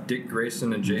about Dick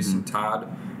Grayson and Jason Todd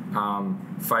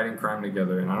fighting crime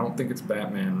together, and I don't think it's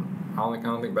Batman. I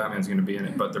don't think Batman's going to be in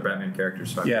it, but they're Batman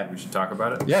characters, so I think we should talk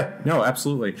about it. Yeah, no,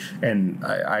 absolutely. And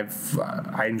I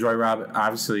enjoy Rob.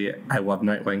 Obviously, I love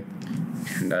Nightwing,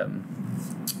 and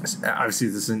obviously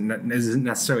this isn't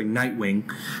necessarily Nightwing,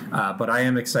 but I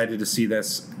am excited to see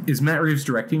this. Is Matt Reeves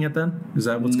directing it then? Is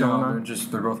that what's going on?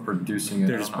 They're both producing it.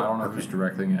 I don't know who's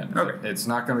directing it. Okay. It's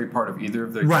not going to be part of either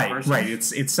of their universes. Right.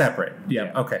 It's separate.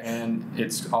 Yeah. Okay. And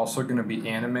it's also going to be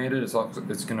animated. It's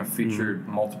going to feature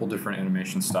multiple different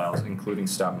animation styles, including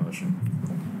stop motion.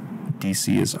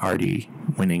 DC is already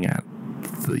winning at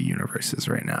the universes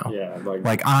right now. Yeah,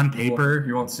 like on paper,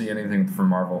 you won't see anything from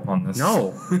Marvel on this.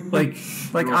 No, like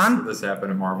on this happen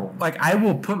at Marvel. Like I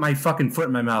will put my fucking foot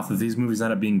in my mouth if these movies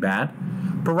end up being bad.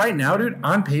 But right now, dude,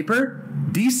 on paper,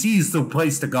 DC's the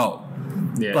place to go.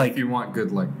 Yeah, like if you want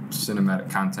good like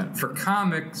cinematic content for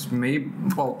comics, maybe.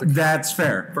 Well, that's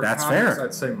fair. That's comics, fair.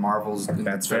 I'd say Marvel's in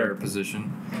a better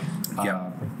position.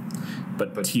 Yeah,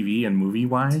 but TV and movie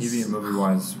wise,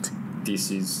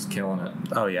 DC's killing it.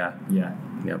 Oh yeah, yeah,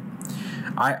 yep.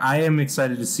 I am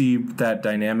excited to see that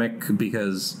dynamic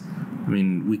because. I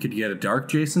mean, we could get a dark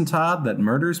Jason Todd that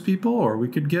murders people, or we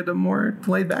could get a more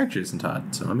laid-back Jason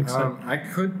Todd. So I'm excited. I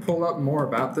could pull up more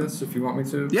about this if you want me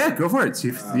to. Yeah, go for it. See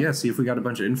if we got a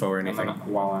bunch of info or anything.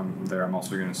 While I'm there, I'm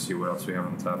also going to see what else we have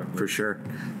on the topic. For sure.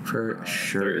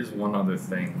 There is one other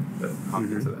thing that I'll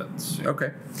get to that soon.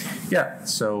 Okay. Yeah,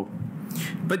 so...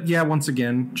 But yeah, once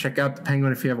again, check out The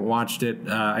Penguin if you haven't watched it.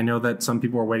 I know that some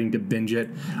people are waiting to binge it.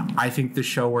 I think the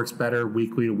show works better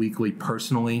weekly to weekly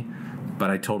personally. But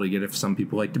I totally get it. If some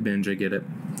people like to binge, I get it.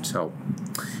 So,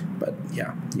 but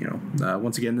yeah,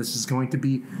 once again, this is going to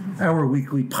be our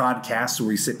weekly podcast where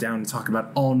we sit down and talk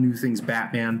about all new things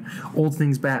Batman, old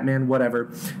things Batman,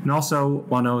 whatever. And also,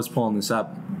 while Noah's pulling this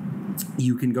up,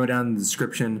 you can go down in the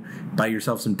description, buy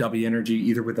yourself some W Energy,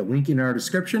 either with a link in our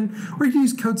description, or you can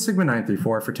use code Sigma934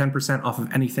 for 10% off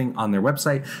of anything on their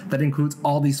website. That includes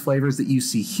all these flavors that you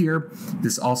see here.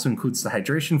 This also includes the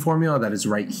hydration formula that is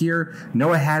right here.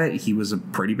 Noah had it. He was a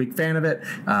pretty big fan of it.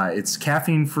 It's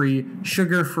caffeine-free,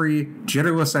 sugar-free,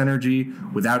 jitterless energy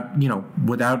without,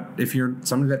 if you're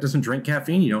somebody that doesn't drink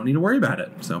caffeine, you don't need to worry about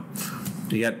it. So,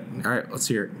 all right, let's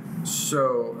hear it.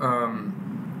 So,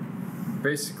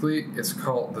 basically, it's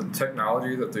called, the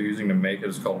technology that they're using to make it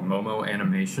is called Momo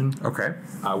animation. Okay.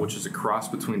 Which is a cross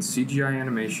between CGI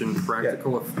animation,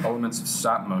 practical elements of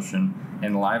stop motion,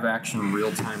 and live-action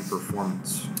real-time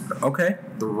performance. Okay.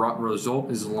 The result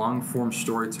is long-form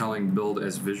storytelling billed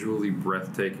as visually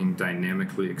breathtaking,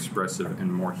 dynamically expressive,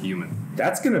 and more human.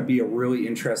 That's going to be a really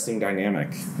interesting dynamic,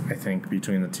 I think,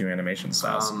 between the two animation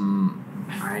styles.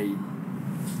 I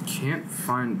can't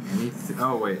find anything.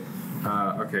 Oh, wait.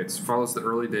 Okay, it follows the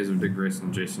early days of Dick Grayson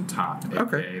and Jason Todd,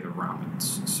 a.k.a. the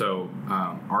Romans. So,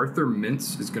 Arthur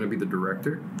Mintz is going to be the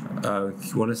director.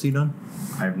 What has he done?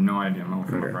 I have no idea. I'm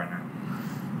looking up right now.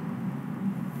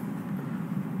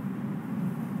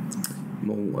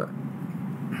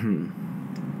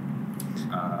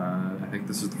 I think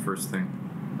this is the first thing.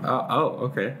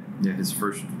 Okay. Yeah, his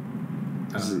first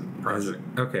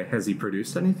project. Has he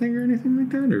produced anything or anything like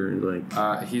that, or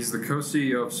like? He's the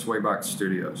co-CEO of Swaybox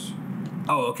Studios.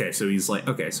 Oh, okay. So he's like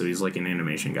an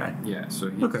animation guy. Yeah. So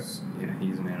he's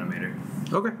he's an animator.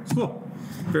 Okay, cool.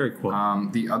 Very cool.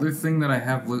 The other thing that I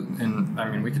have, and I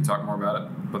mean, we could talk more about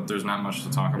it, but there's not much to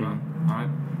talk about on it.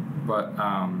 But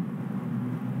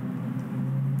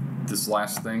this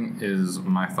last thing is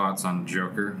my thoughts on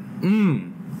Joker,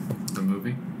 the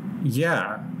movie.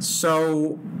 Yeah.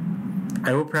 So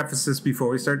I will preface this before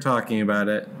we start talking about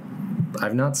it.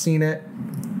 I've not seen it.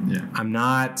 Yeah. I'm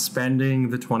not spending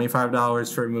the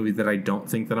 $25 for a movie that I don't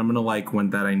think that I'm going to like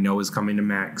that I know is coming to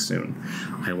Max soon.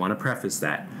 I want to preface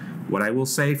that. What I will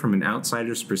say from an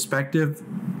outsider's perspective,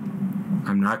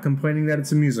 I'm not complaining that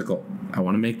it's a musical. I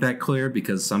want to make that clear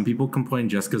because some people complain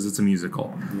just because it's a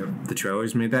musical. Yep. The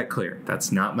trailers made that clear.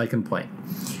 That's not my complaint.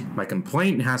 My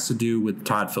complaint has to do with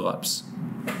Todd Phillips.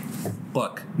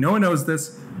 Look, no one knows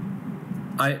this.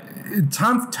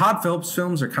 Todd Phillips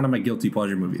films are kind of my guilty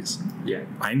pleasure movies. Yeah.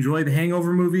 I enjoy the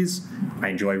Hangover movies. I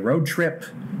enjoy Road Trip.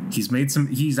 He's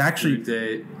actually...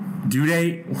 Due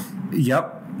Date.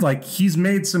 Yep. Like, he's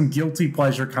made some guilty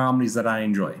pleasure comedies that I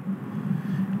enjoy.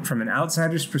 From an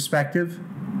outsider's perspective,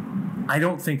 I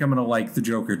don't think I'm going to like The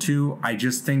Joker 2. I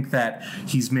just think that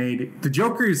he's made... The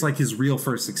Joker is like his real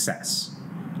first success.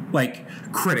 Like,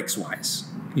 critics-wise.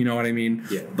 You know what I mean?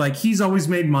 Yeah. Like, he's always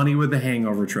made money with the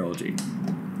Hangover trilogy.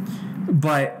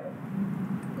 But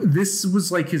this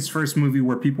was like his first movie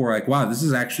where people were like, wow, this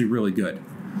is actually really good.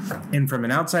 And from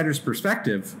an outsider's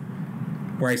perspective,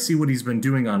 where I see what he's been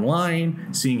doing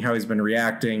online, seeing how he's been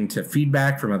reacting to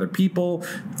feedback from other people,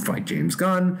 like James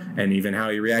Gunn, and even how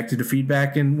he reacted to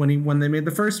feedback when they made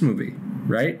the first movie,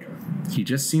 right? He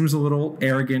just seems a little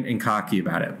arrogant and cocky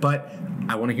about it. But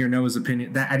I want to hear Noah's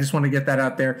opinion. I just want to get that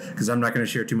out there because I'm not going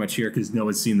to share too much here because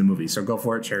Noah's seen the movie. So go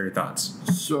for it. Share your thoughts.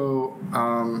 So,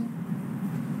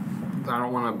 I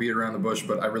don't want to beat around the bush,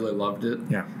 but I really loved it.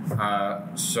 Yeah.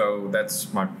 So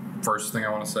that's my first thing I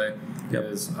want to say. Yep.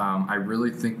 Is I really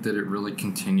think that it really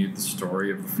continued the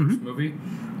story of the first movie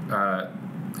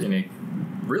in a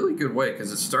really good way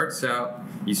because it starts out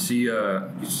you see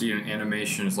an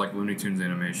animation, it's like Looney Tunes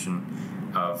animation,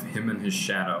 of him and his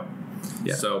shadow.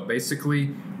 Yeah. So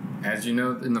basically, as you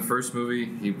know, in the first movie,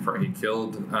 he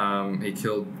killed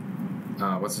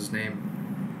what's his name?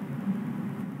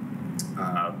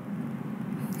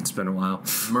 It's been a while.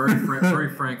 Murray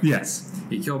Franklin. Yes.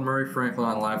 He killed Murray Franklin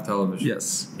on live television.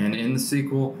 Yes. And in the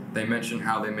sequel, they mention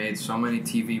how they made so many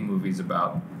TV movies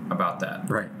about that.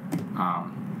 Right.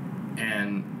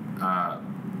 And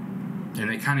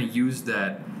they kind of used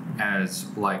that as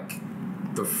like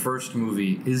the first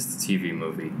movie is the TV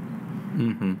movie.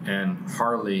 Mm-hmm. And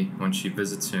Harley, when she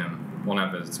visits him, well,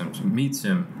 not visits him, she meets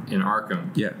him in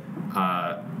Arkham. Yeah.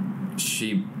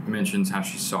 She mentions how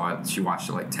she saw it. She watched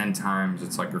it like 10 times.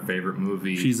 It's like her favorite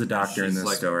movie. She's a doctor in this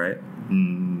like, still, right?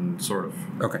 Sort of.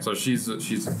 Okay. So she is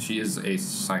a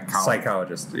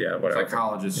psychologist. Yeah, whatever.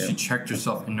 Psychologist. Yeah. She checked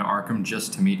herself into Arkham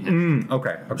just to meet him.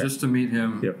 Okay. Just to meet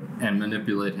him Yep. and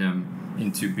manipulate him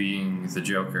into being the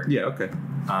Joker. Yeah, okay.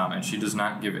 And she does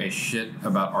not give a shit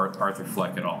about Arthur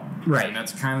Fleck at all. Right. And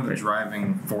that's kind of the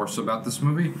driving force about this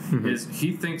movie, is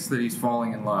he thinks that he's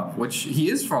falling in love, which he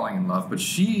is falling in love, but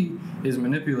she is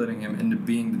manipulating him into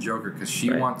being the Joker because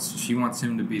she wants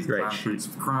him to be the Crown Prince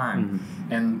of Crime.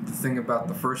 And the thing about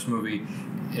the first movie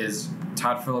is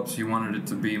Todd Phillips, he wanted it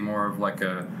to be more of like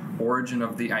a origin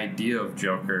of the idea of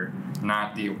Joker,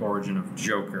 not the origin of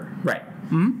Joker. Right.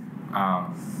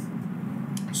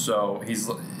 So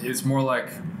it's more like,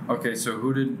 okay, so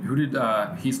who did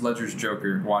Heath Ledger's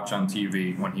Joker watch on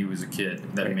TV when he was a kid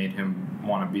that made him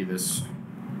want to be this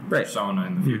persona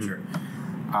in the future?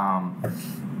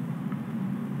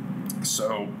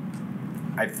 So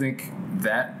I think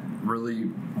that really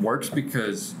works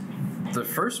because the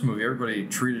first movie, everybody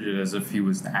treated it as if he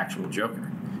was the actual Joker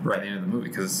by the end of the movie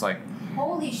because it's like,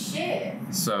 holy shit.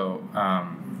 So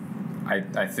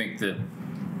I think that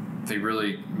they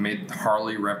really made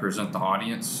Harley represent the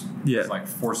audience. Yeah. It's like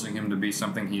forcing him to be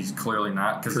something he's clearly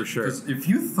not. For sure. Because if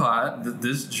you thought that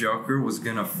this Joker was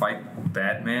going to fight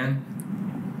Batman,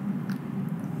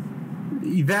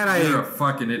 you're a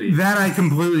fucking idiot. That I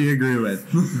completely agree with.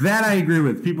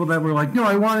 People that were like, no,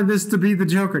 I wanted this to be the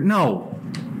Joker. No.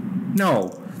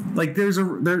 Like there's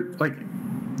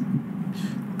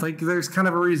kind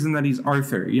of a reason that he's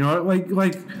Arthur. You know,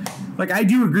 like I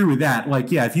do agree with that.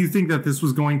 Like, yeah, if you think that this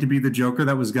was going to be the Joker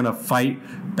that was going to fight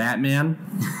Batman,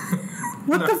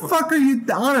 what the fuck are you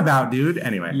on about, dude?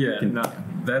 Anyway. Yeah, no,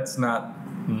 that's not,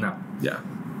 no. Yeah.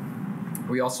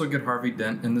 We also get Harvey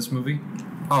Dent in this movie.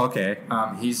 Oh, okay.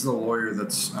 He's the lawyer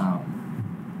that's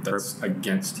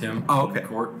against him in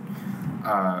court.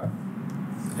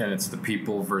 And it's the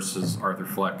people versus Arthur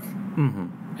Fleck.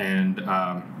 Mm-hmm.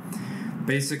 And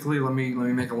basically, let me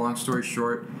make a long story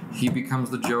short. He becomes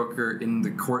the Joker in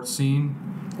the court scene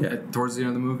towards the end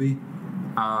of the movie.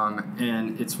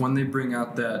 And it's when they bring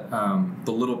out that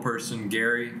the little person,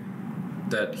 Gary,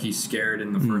 that he scared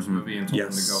in the first movie and told him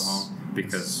to go home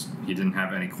because he didn't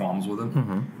have any qualms with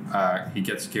him. He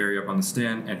gets Gary up on the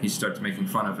stand and he starts making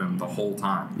fun of him the whole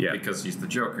time because he's the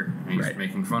Joker. And he's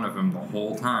making fun of him the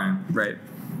whole time. Right.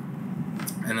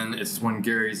 And then it's when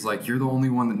Gary's like, you're the only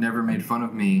one that never made fun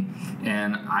of me,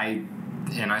 and I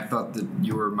thought that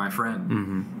you were my friend.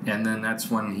 Mm-hmm. And then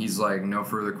that's when he's like, no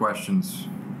further questions.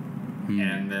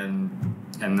 And then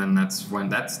that's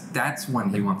when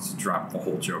he wants to drop the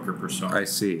whole Joker persona. I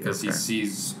see. Because he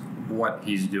sees what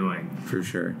he's doing. For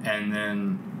sure. And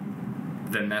then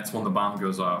that's when the bomb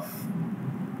goes off.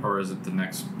 Or is it the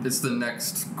next? It's the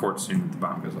next court scene that the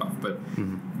bomb goes off. But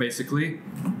basically,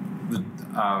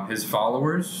 his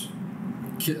followers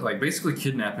basically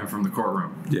kidnap him from the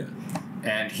courtroom. Yeah.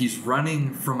 And he's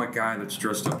running from a guy that's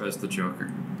dressed up as the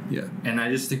Joker. Yeah. And I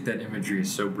just think that imagery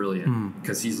is so brilliant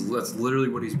because that's literally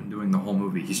what he's been doing the whole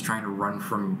movie. He's trying to run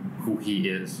from who he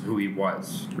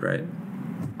was. Right.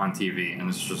 On TV, and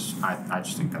it's just I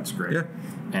just think that's great. Yeah.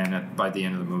 And by the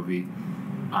end of the movie,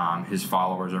 his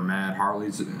followers are mad.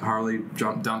 Harley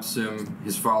dumps him.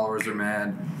 His followers are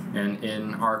mad, and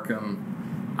in Arkham,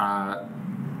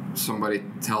 somebody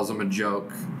tells him a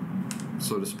joke,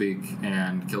 so to speak,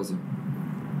 and kills him.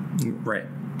 Right.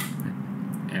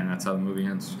 And that's how the movie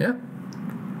ends. Yeah.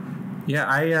 Yeah,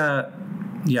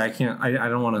 I can't. I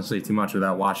don't want to say too much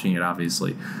without watching it,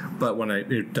 obviously. But when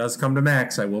it does come to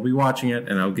Max, I will be watching it,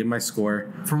 and I'll give my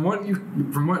score. From what you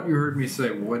heard me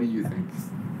say, what do you think?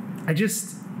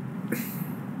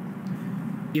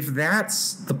 If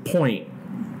that's the point,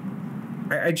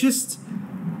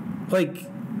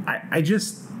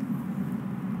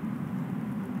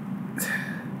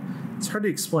 it's hard to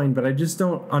explain, but I just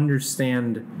don't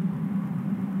understand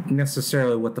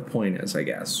necessarily what the point is, I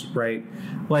guess, right?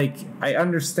 Like, I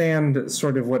understand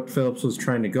sort of what Phillips was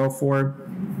trying to go for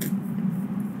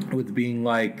with being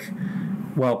like,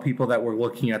 well, people that were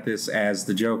looking at this as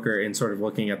the Joker and sort of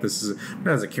looking at this as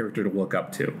not as a character to look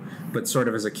up to, but sort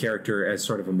of as a character, as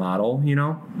sort of a model, you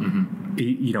know? Mm-hmm.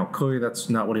 You know, clearly that's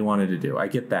not what he wanted to do. I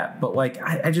get that. But, like,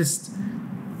 I just...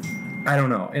 I don't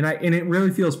know. And it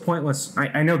really feels pointless.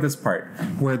 I know this part,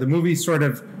 where the movie sort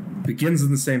of begins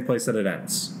in the same place that it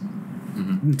ends.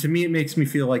 Mm-hmm. To me, it makes me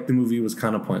feel like the movie was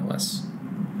kind of pointless.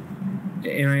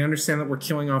 And I understand that we're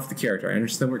killing off the character. I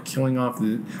understand we're killing off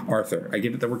Arthur. I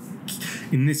get it that we're...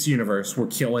 In this universe, we're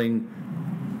killing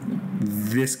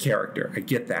this character. I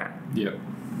get that. Yeah.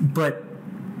 But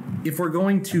if we're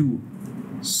going to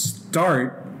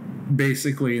start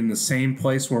basically in the same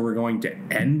place where we're going to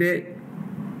end it,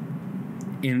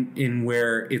 in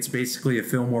where it's basically a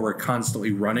film where we're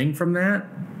constantly running from that,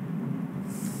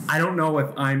 I don't know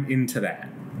if I'm into that,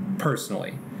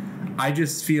 personally. I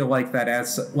just feel like that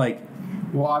as, like...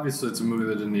 Well, obviously it's a movie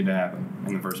that didn't need to happen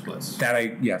in the first place.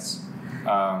 Yes.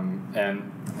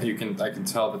 And I can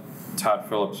tell that Todd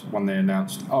Phillips, when they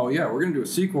announced, oh yeah, we're going to do a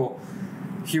sequel,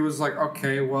 he was like,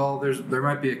 okay, well, there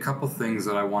might be a couple things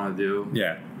that I want to do.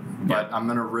 Yeah. But I'm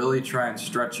going to really try and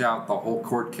stretch out the whole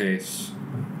court case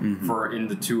for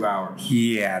into 2 hours.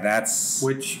 Yeah, that's...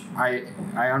 Which I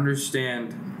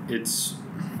understand it's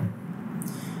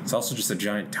also just a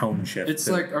giant tone shift. It's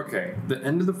like, okay, the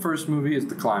end of the first movie is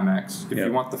the climax. If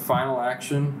you want the falling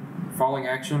action,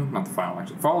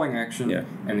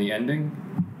 and the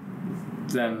ending,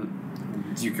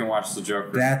 then you can watch the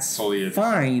Joker. That's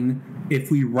fine if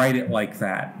we write it like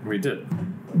that. We did.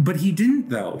 But he didn't,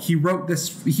 though. He wrote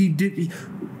this...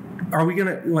 Are we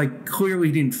gonna... Like, clearly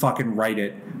he didn't fucking write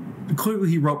it. Clearly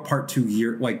he wrote part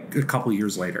 2 a couple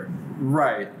years later.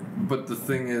 Right. But the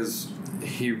thing is,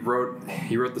 he wrote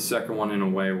the second one in a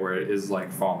way where it is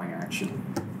like falling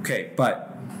action. Okay,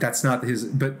 but that's not his...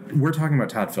 But we're talking about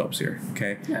Todd Phillips here,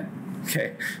 okay? Yeah.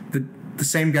 Okay. The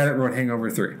same guy that wrote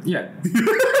Hangover 3. Yeah.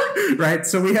 Right?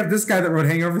 So we have this guy that wrote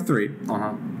Hangover 3.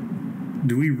 Uh-huh.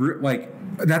 Do we...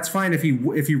 That's fine if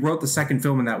he wrote the second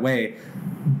film in that way,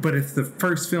 but if the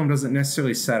first film doesn't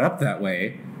necessarily set up that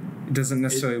way, it doesn't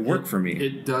necessarily work for me.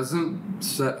 It doesn't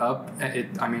set up...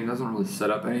 it doesn't really set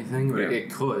up anything, but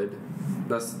it could.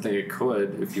 That's the thing, it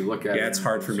could, if you look at it. Yeah, it's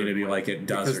hard for me to be like it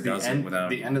does or doesn't without...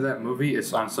 The end of that movie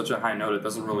is on such a high note, it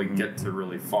doesn't really get to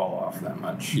really fall off that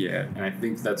much. Yeah. And I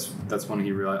think that's when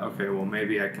he realized, okay, well,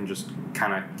 maybe I can just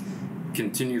kind of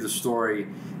continue the story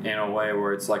in a way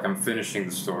where it's like I'm finishing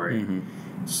the story. Mm-hmm.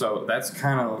 So that's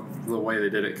kind of the way they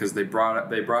did it, because they brought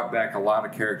back a lot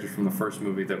of characters from the first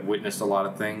movie that witnessed a lot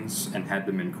of things and had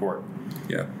them in court.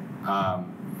 Yeah.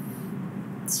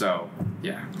 So,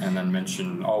 yeah. And then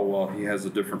mention, oh, well, he has a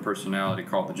different personality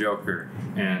called the Joker,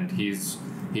 and he's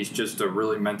just a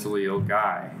really mentally ill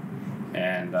guy,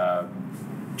 and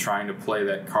trying to play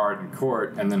that card in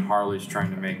court, and then Harley's trying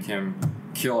to make him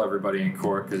kill everybody in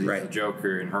court because he's the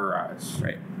Joker in her eyes.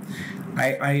 Right.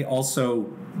 I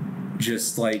also...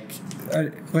 just like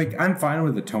I'm fine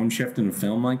with a tone shift in a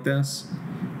film like this,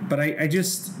 but I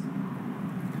just...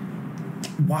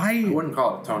 Why? I wouldn't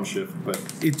call it a tone shift, but...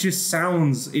 It just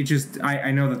sounds...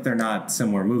 I know that they're not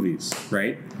similar movies,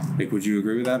 right? Like, would you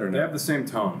agree with that or no? They have the same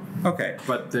tone. Okay.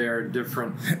 But they're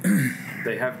different...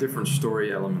 They have different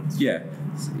story elements. Yeah.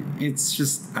 It's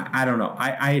just... I don't know.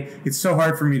 It's so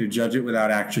hard for me to judge it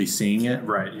without actually seeing it.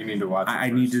 Right. You need to watch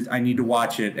it I need to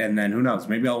watch it, and then who knows?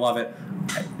 Maybe I'll love it.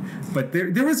 But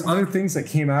there was other things that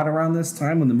came out around this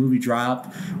time when the movie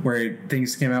dropped, where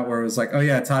things came out where it was like, oh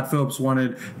yeah, Todd Phillips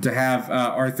wanted to have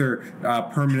Arthur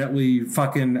permanently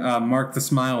fucking mark the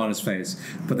smile on his face,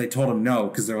 but they told him no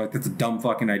because they're like, that's a dumb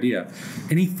fucking idea,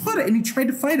 and he fought it and he tried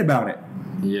to fight about it.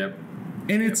 Yep.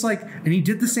 And it's like, and he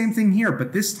did the same thing here,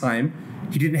 but this time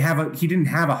he didn't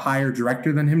have a higher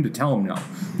director than him to tell him no.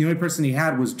 The only person he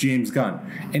had was James Gunn,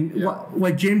 and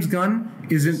like James Gunn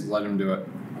isn't. Just let him do it.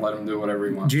 Let him do whatever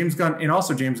he wants. James Gunn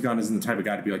isn't the type of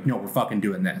guy to be like, no, we're fucking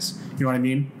doing this. You know what I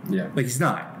mean? Yeah. Like, he's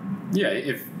not. Yeah,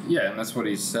 and that's what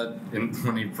he said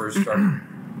when he first started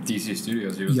DC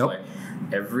Studios. He was like,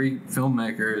 every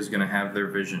filmmaker is going to have their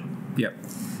vision. Yep.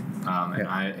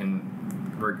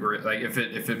 Like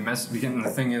if it messed. Again,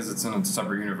 the thing is, it's in a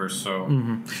separate universe, so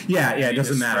it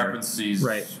doesn't matter. Discrepancies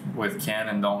with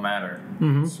canon don't matter.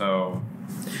 Mm-hmm. So,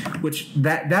 which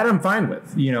that I'm fine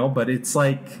with, but it's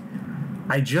like,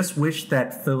 I just wish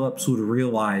that Phillips would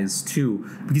realize too,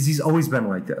 because he's always been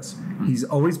like this. Mm-hmm. He's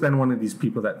always been one of these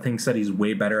people that thinks that he's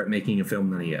way better at making a film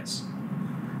than he is.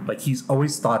 Like, he's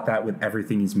always thought that with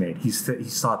everything he's made. He's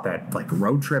thought that, like,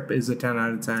 Road Trip is a 10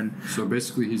 out of 10. So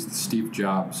basically he's the Steve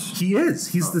Jobs. He is.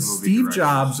 He's the Steve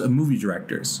Jobs of movie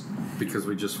directors. Because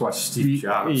we just watched Steve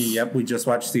Jobs. Yep, we just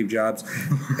watched Steve Jobs.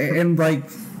 And like,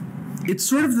 It's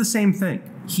sort of the same thing.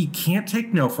 He can't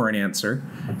take no for an answer,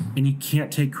 and he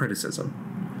can't take criticism.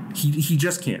 He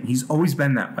just can't. He's always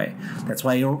been that way. That's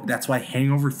why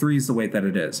Hangover 3 is the way that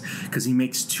it is. Because he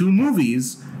makes 2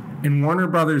 movies, and Warner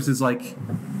Brothers is like,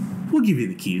 we'll give you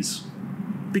the keys.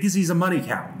 Because he's a money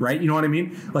cow, right? You know what I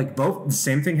mean? Like both, the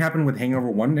same thing happened with Hangover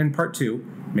 1 and Part 2,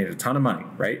 made a ton of money,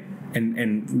 right?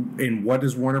 And what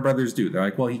does Warner Brothers do? They're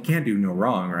like, well, he can't do no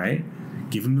wrong, right?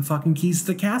 Give him the fucking keys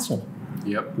to the castle.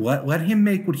 Yep. Let him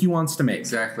make what he wants to make.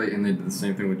 Exactly, and they did the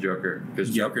same thing with Joker. Because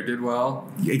Joker did well.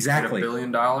 Exactly. Get $1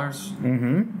 billion.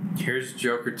 Mm-hmm. Here's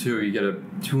Joker 2. You get a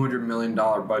 $200 million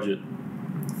budget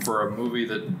for a movie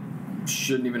that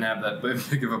shouldn't even have that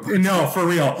big of a budget. No, for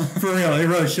real. They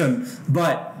really shouldn't.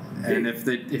 But and if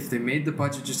they made the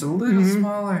budget just a little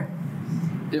smaller,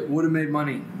 it would have made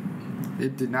money.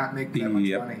 It did not make that much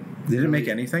money. Did it make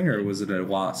anything, or was it a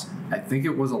loss? I think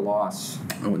it was a loss.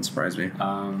 That wouldn't surprise me.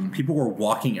 People were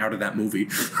walking out of that movie.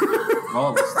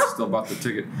 Well, they still bought the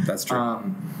ticket. That's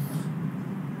true.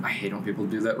 I hate when people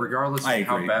do that, regardless of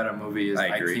how bad a movie is.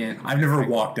 I agree. I've never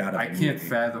walked out of a movie. I can't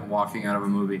fathom walking out of a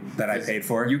movie. That I paid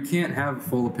for? You can't have a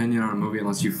full opinion on a movie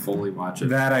unless you fully watch it.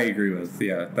 That I agree with.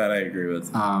 Yeah, that I agree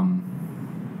with.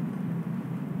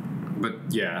 But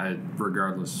yeah,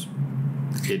 regardless,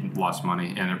 it lost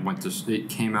money, and it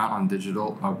came out on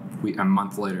digital a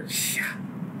month later. Yeah.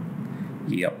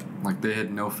 Yep. Like, they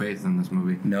had no faith in this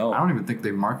movie. No. I don't even think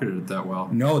they marketed it that well.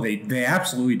 No, they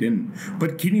absolutely didn't.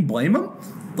 But can you blame them?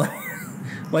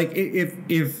 Like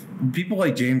if people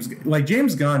like James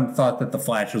Gunn thought that The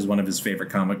Flash was one of his favorite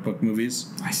comic book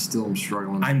movies. I still am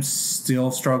struggling. I'm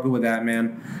still struggling with that,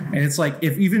 man. And it's like,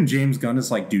 if even James Gunn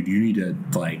is like, dude, you need to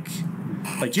like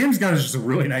James Gunn is just a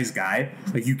really nice guy.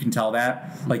 Like, you can tell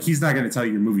that. Like, he's not going to tell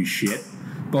you your movie's shit.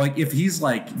 But like, if he's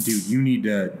like, dude, you need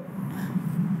to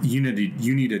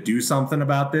do something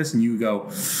about this, and you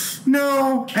go,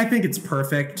 no, I think it's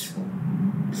perfect.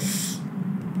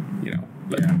 You know,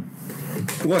 but yeah.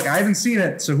 Look, I haven't seen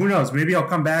it, so who knows? Maybe I'll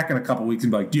come back in a couple weeks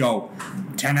and be like, yo,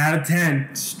 10 out of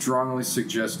 10. Strongly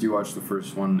suggest you watch the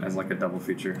first one as like a double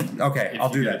feature. Okay, I'll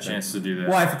do that. If you get a chance to do that.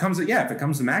 Well, if it comes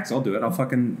to Max, I'll do it.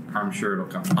 I'm sure it'll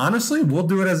come. Honestly, we'll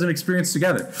do it as an experience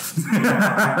together.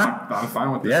 I'm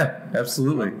fine with that. Yeah,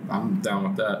 absolutely. I'm down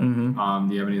with that. Mm-hmm.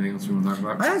 Do you have anything else you want to talk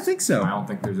about? I don't think so. I don't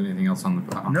think there's anything else on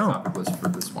the topic list for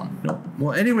this one. No.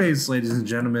 Well, anyways, ladies and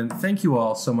gentlemen, thank you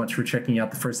all so much for checking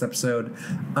out the first episode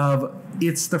of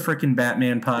It's the Frickin'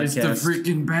 Batman Podcast. It's the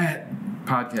Frickin' Bat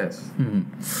Podcast.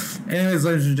 Mm-hmm. Anyways,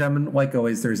 ladies and gentlemen, like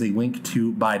always, there's a link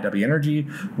to buy W Energy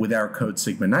with our code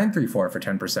Sigma934 for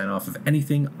 10% off of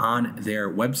anything on their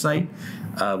website.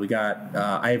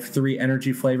 I have 3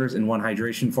 energy flavors and 1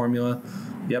 hydration formula.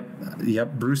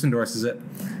 Yep. Bruce endorses it.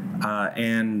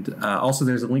 And also,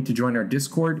 there's a link to join our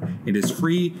Discord. It is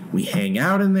free. We hang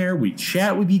out in there. We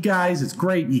chat with you guys. It's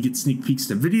great. You get sneak peeks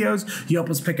to videos. You help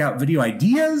us pick out video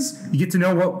ideas. You get to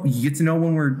know what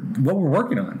we're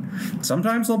working on.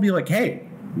 Sometimes they'll be like, "Hey,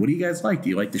 what do you guys like? Do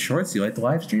you like the shorts? Do you like the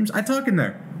live streams?" I talk in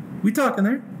there. We talk in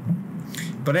there.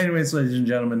 But anyways, ladies and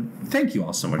gentlemen, thank you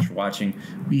all so much for watching.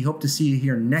 We hope to see you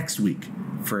here next week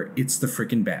for It's the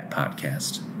Frickin' Bat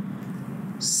Podcast.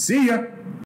 See ya.